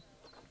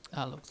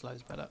 That looks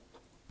loads better.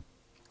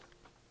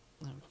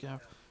 There we go.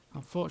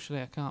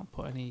 Unfortunately, I can't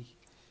put any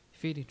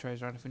feeding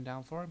trays or anything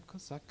down for him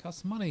because that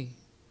costs money.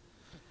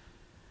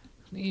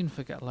 And even if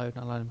I get a load,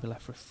 I'll only be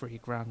left with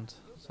 $3,000,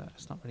 so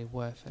it's not really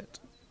worth it.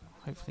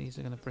 Hopefully, these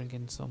are going to bring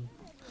in some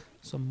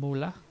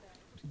moolah.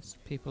 There's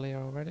people here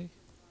already.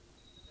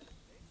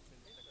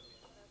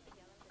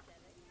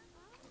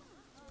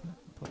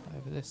 Put that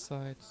over this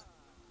side.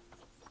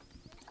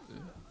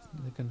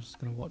 They're just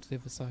going to walk to the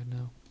other side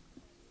now.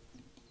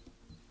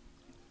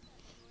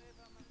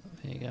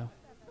 There you go.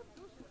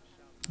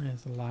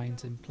 There's the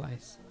lines in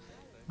place.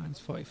 Mine's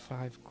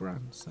 45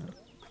 grand, so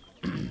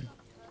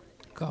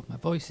God, my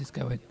voice is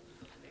going.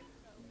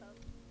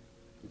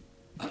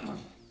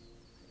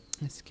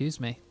 Excuse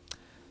me.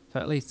 So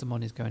at least the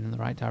money's going in the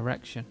right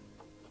direction.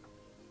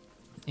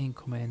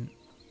 Income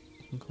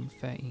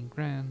 13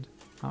 grand.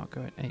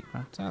 Outgoing 8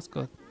 grand. So that's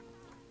good.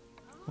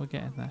 We're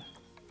getting there.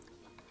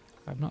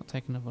 I've not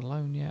taken another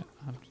loan yet.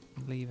 I'm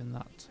leaving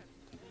that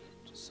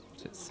to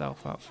sort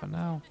itself out for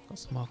now. Got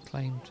some more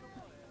claimed.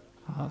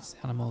 Oh, that's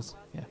the animals.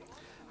 Yeah.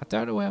 I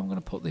don't know where I'm going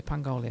to put the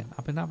pangolin.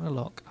 I've been having a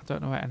look. I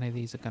don't know where any of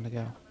these are going to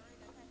go.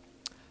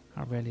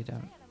 I really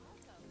don't.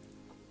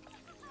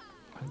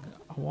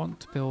 I want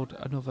to build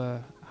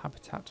another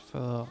habitat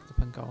for the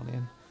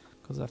pangolin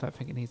because I don't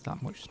think it needs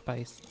that much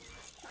space.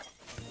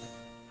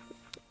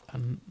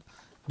 And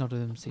none of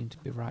them seem to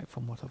be right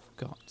from what I've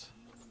got.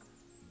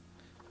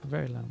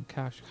 Very low on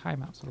cash. High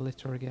amounts of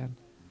litter again.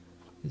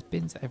 There's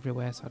bins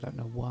everywhere, so I don't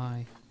know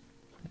why.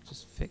 Let's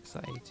just fix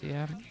that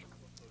ATM.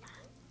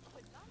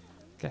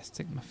 Guests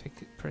think my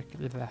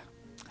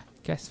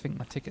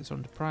tickets are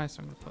underpriced, so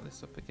I'm going to put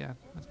this up again.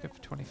 Let's go for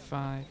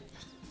 25.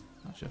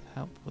 That should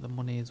help with the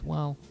money as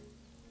well.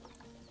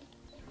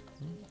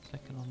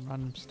 Clicking on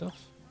random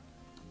stuff.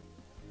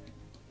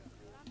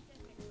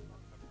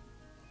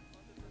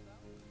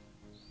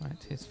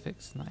 Right, here's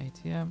fixing that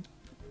ATM.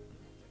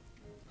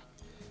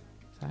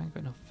 So I ain't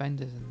got enough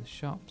vendors in the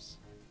shops.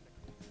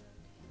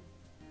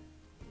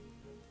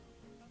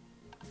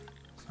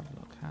 Let's have a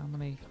look. How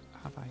many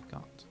have I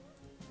got?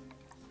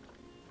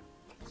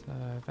 So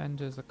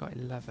vendors, I've got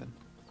 11.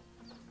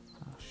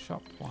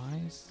 Shop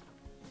wise,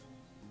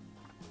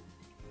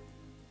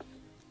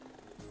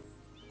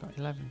 got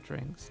 11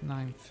 drinks,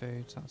 9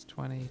 foods, that's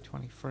 20,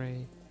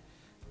 23,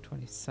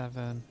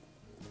 27.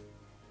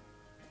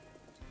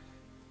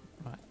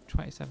 Right,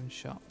 27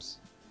 shops.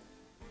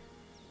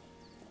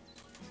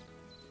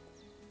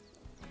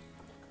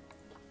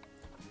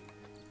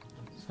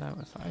 So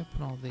if I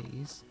open all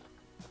these,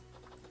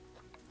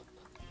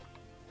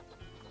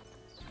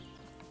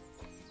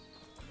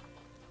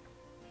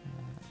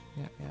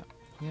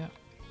 yeah.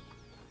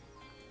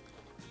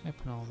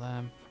 Open all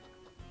them.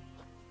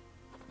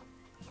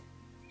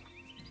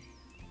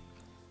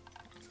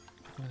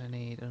 I'm gonna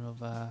need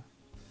another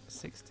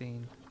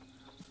 16.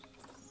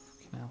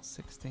 Now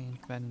 16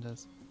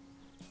 vendors.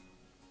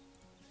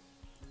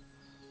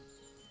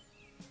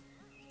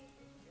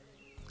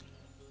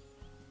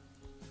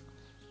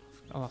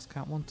 I lost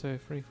count. 1, 2,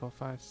 3, 4,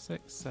 5,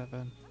 6,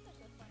 7,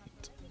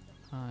 8,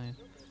 9,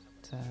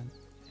 10,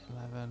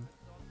 11,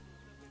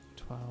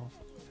 12,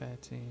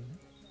 13,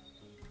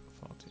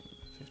 14,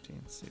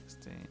 15,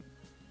 16,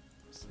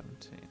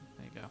 17.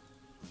 There you go.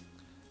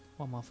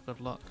 One more for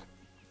good luck.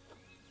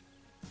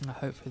 Now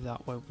hopefully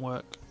that won't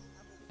work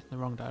in the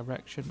wrong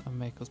direction and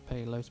make us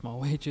pay loads more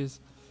wages.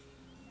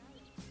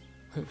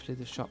 Hopefully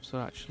the shops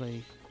will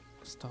actually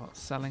start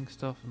selling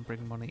stuff and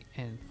bring money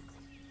in.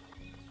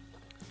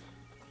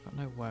 Got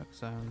no work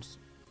zones.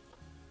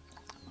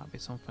 Might be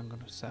something I'm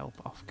going to set up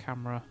off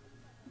camera.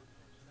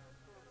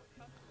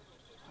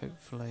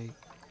 Hopefully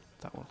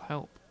that will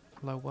help.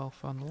 Low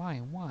welfare on the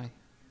line. Why?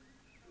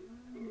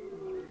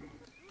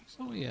 What's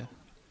all you?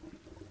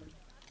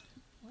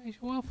 Why is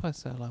your welfare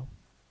so low?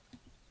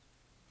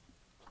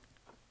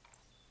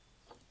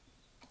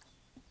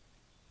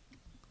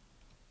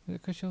 Is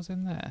it because she was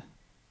in there?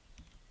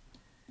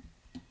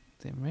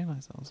 Didn't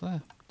realise I was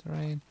there.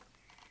 Terrain.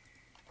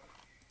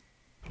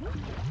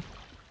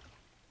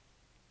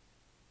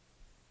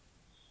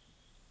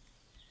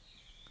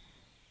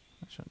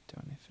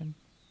 Nutrition.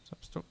 It's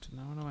obstructed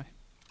now anyway.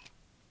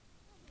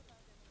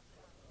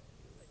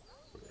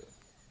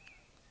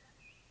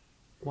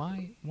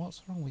 Why?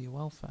 What's wrong with your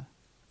welfare?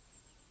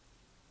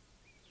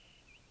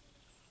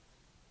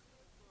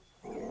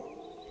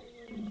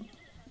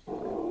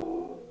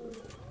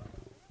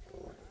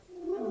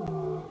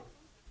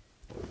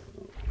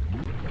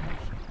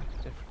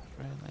 Different,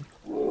 really.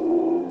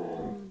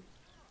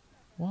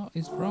 What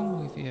is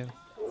wrong with you?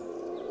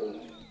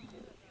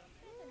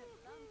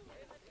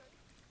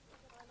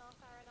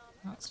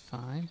 That's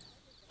fine.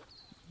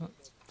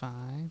 That's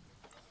fine.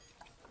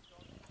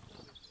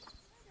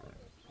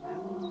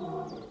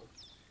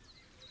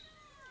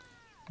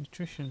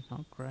 Nutrition's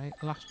not great.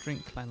 Last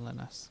drink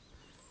cleanliness.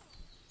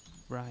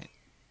 Right.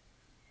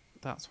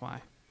 That's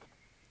why.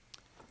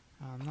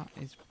 And that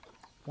is...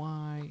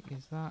 Why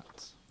is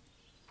that?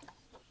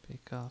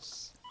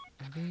 Because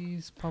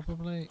these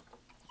probably...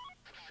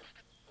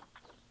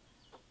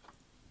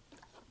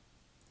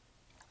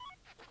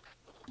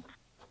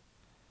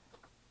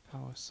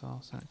 Power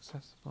source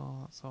inaccessible,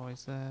 that's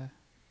always there.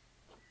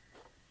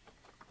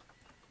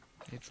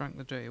 You drank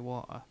the dirty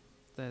water.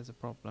 There's a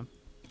problem.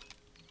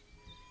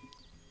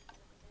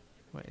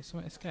 Wait, is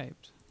someone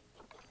escaped?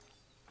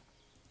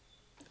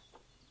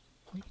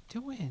 What are you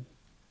doing?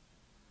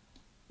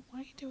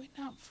 What are you doing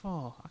that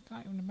for? I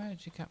can't even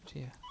emergency capture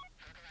you.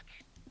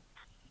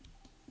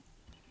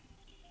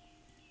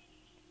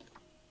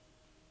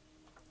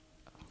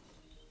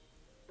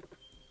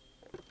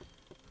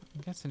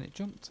 I'm guessing it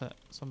jumped it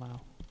somehow.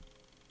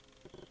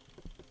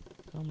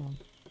 Come on.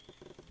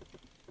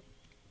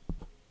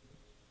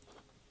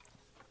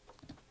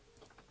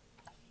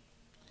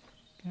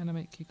 Can I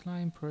make you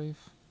climb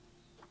proof?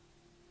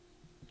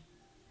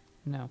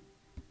 No.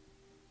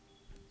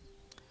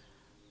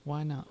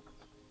 Why not?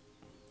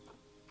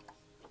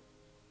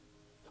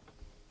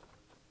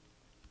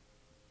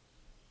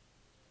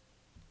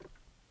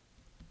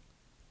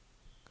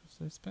 Because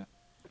this bit.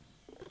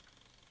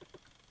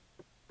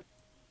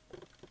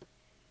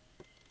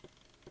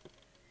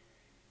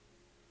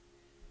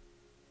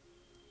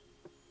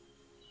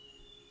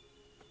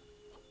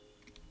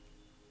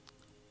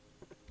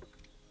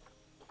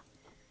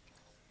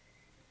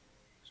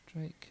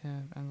 Straight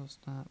curve, angle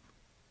snap,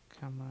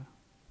 camera.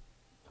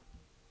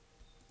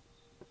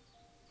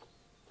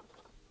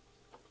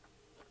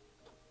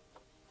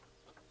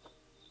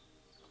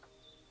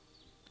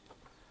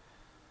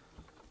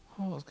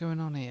 Oh, what's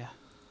going on here?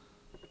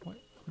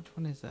 Which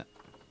one is it?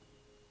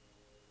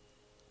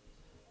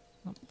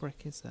 Not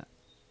brick, is it?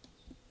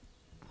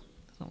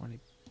 It's not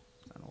really...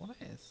 I don't know what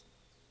it is.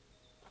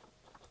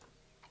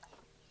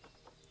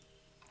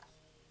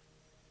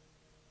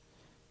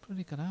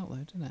 Pretty good out though,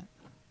 didn't it?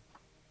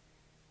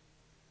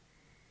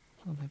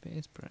 Oh, maybe it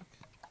is brick.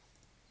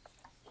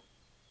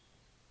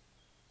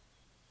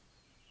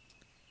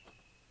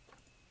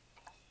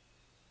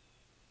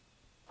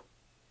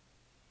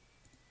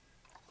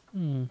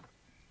 I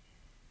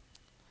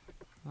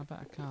bet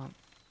I can't,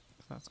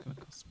 because that's going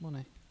to cost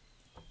money.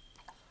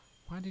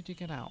 Why did you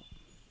get out?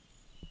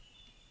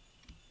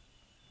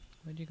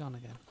 Where'd you gone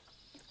again?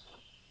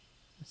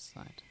 This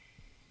side.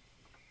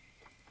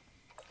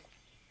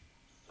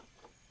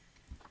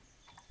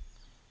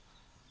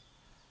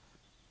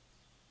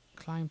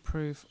 Climb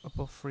proof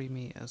above 3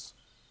 meters.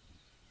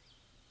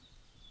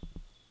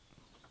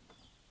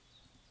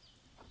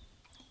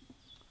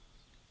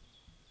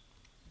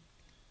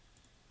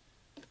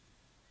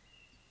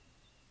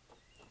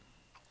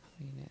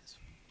 Units.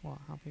 What?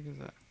 How big is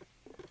it?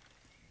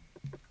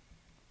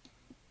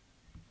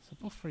 It's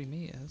above 3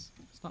 meters.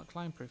 It's not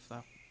climb proof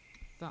though.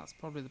 That's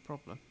probably the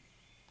problem.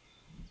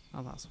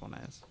 Oh, that's what it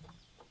is.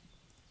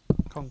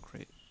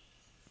 Concrete.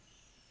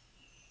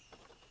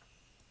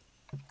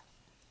 I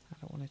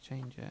don't want to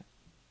change it.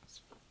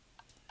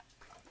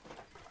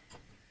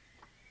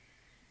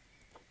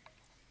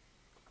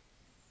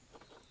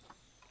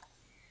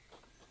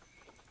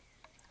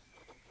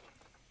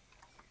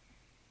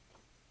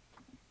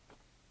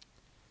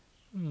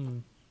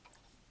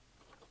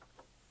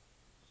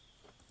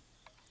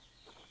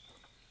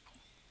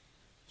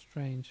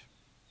 Strange.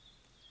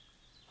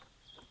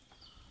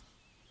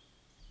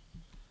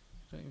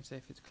 Don't even say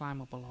if it's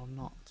climbable or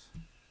not.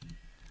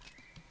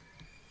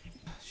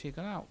 She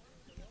got out.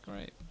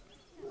 Great.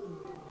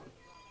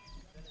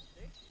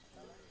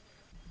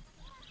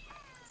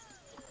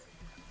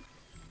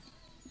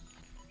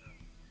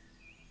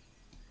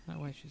 That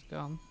way she's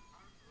gone.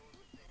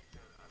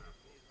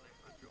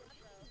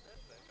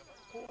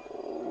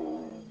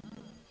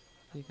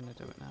 You're gonna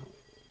do it now.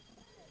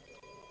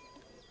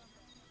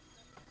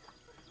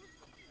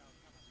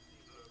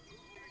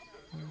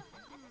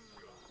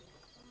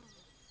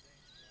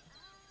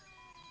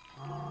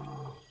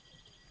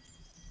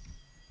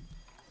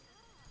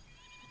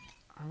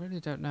 I really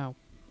don't know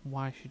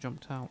why she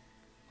jumped out.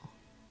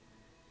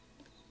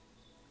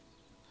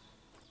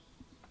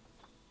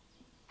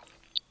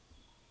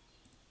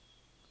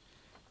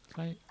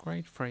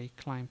 Grade 3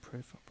 climb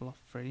proof above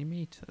 3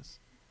 meters.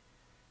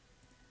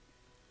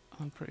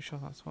 I'm pretty sure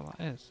that's what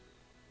that is.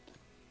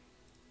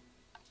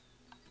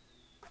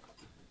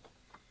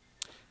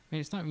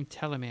 mean, it's not even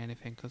telling me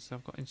anything because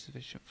I've got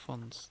insufficient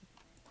funds.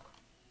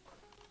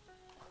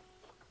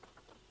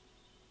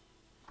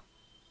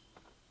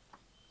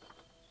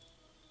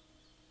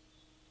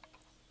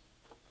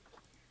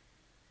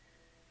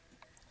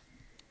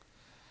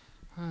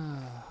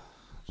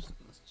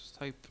 Let's just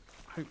hope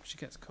she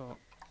gets caught.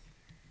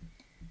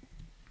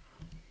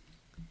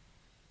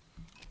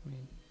 I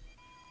mean,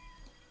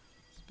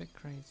 it's a bit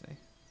crazy.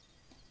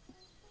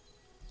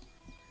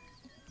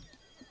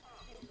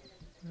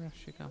 Where has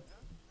she gone?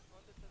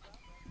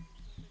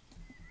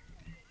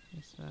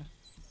 She's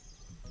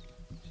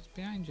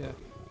behind you.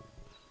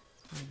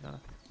 Oh, you gotta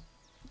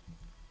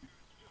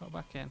go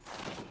back in.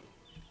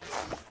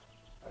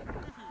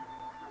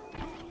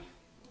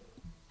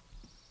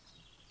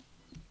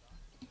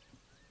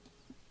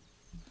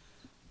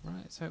 Right,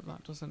 let's hope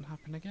that doesn't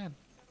happen again.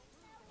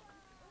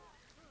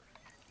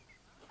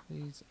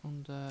 These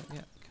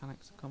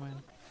mechanics are coming.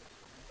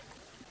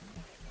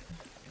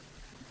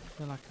 I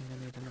feel like I'm going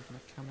to need another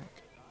mechanic.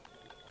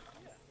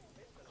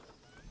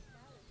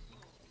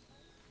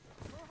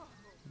 There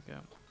we go.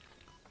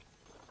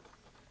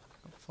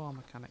 Got 4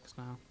 mechanics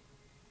now.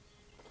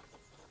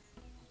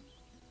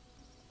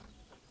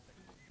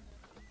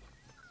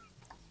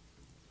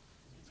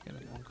 Let's get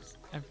another one because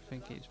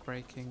everything keeps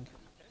breaking.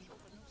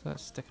 So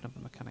let's stick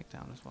another mechanic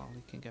down as well.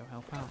 He can go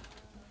help out.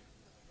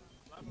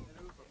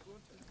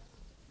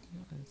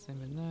 And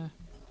same in there.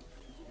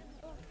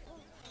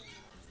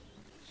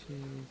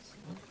 She's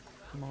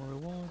more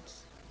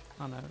rewards.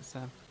 Oh no, it's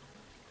don't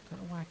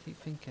know why I keep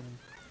thinking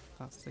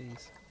that's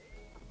these.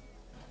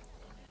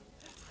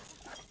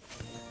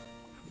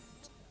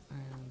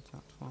 And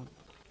that one.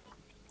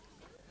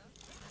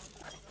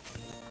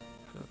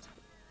 Good.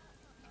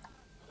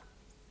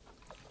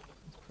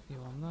 Let's put you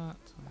on that,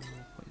 and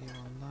we'll put you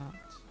on that.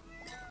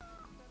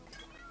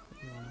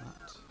 Put you on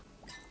that.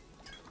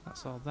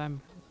 That's all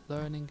them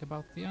learning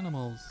about the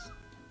animals.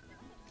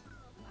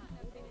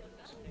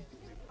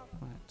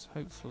 Right,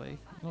 hopefully.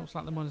 Looks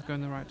like the money's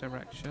going in the right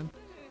direction.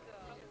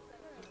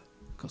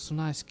 Got some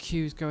nice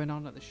queues going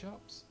on at the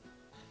shops.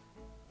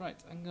 Right,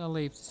 I'm going to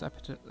leave this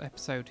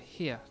episode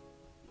here.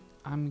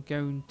 I'm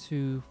going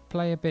to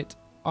play a bit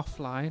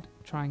offline,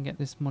 try and get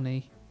this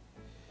money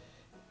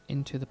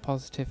into the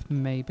positive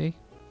maybe.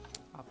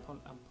 I'll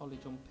probably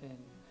jump in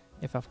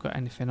if I've got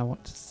anything I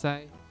want to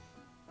say.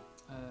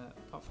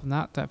 Apart from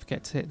that, don't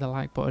forget to hit the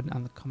like button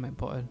and the comment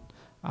button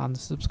and the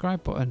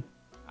subscribe button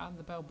and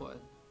the bell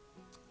button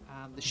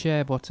and the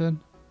share button,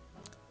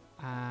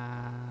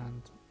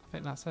 and I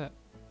think that's it.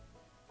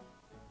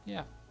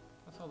 Yeah,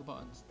 that's all the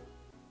buttons.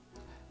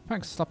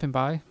 Thanks for stopping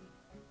by.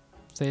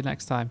 See you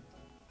next time.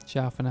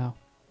 Ciao for now.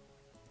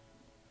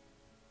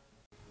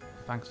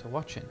 Thanks for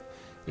watching.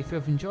 If you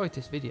have enjoyed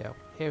this video,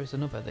 here is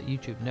another that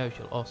YouTube knows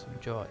you'll also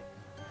enjoy.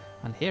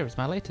 And here is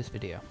my latest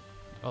video.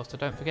 Also,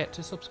 don't forget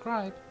to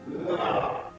subscribe.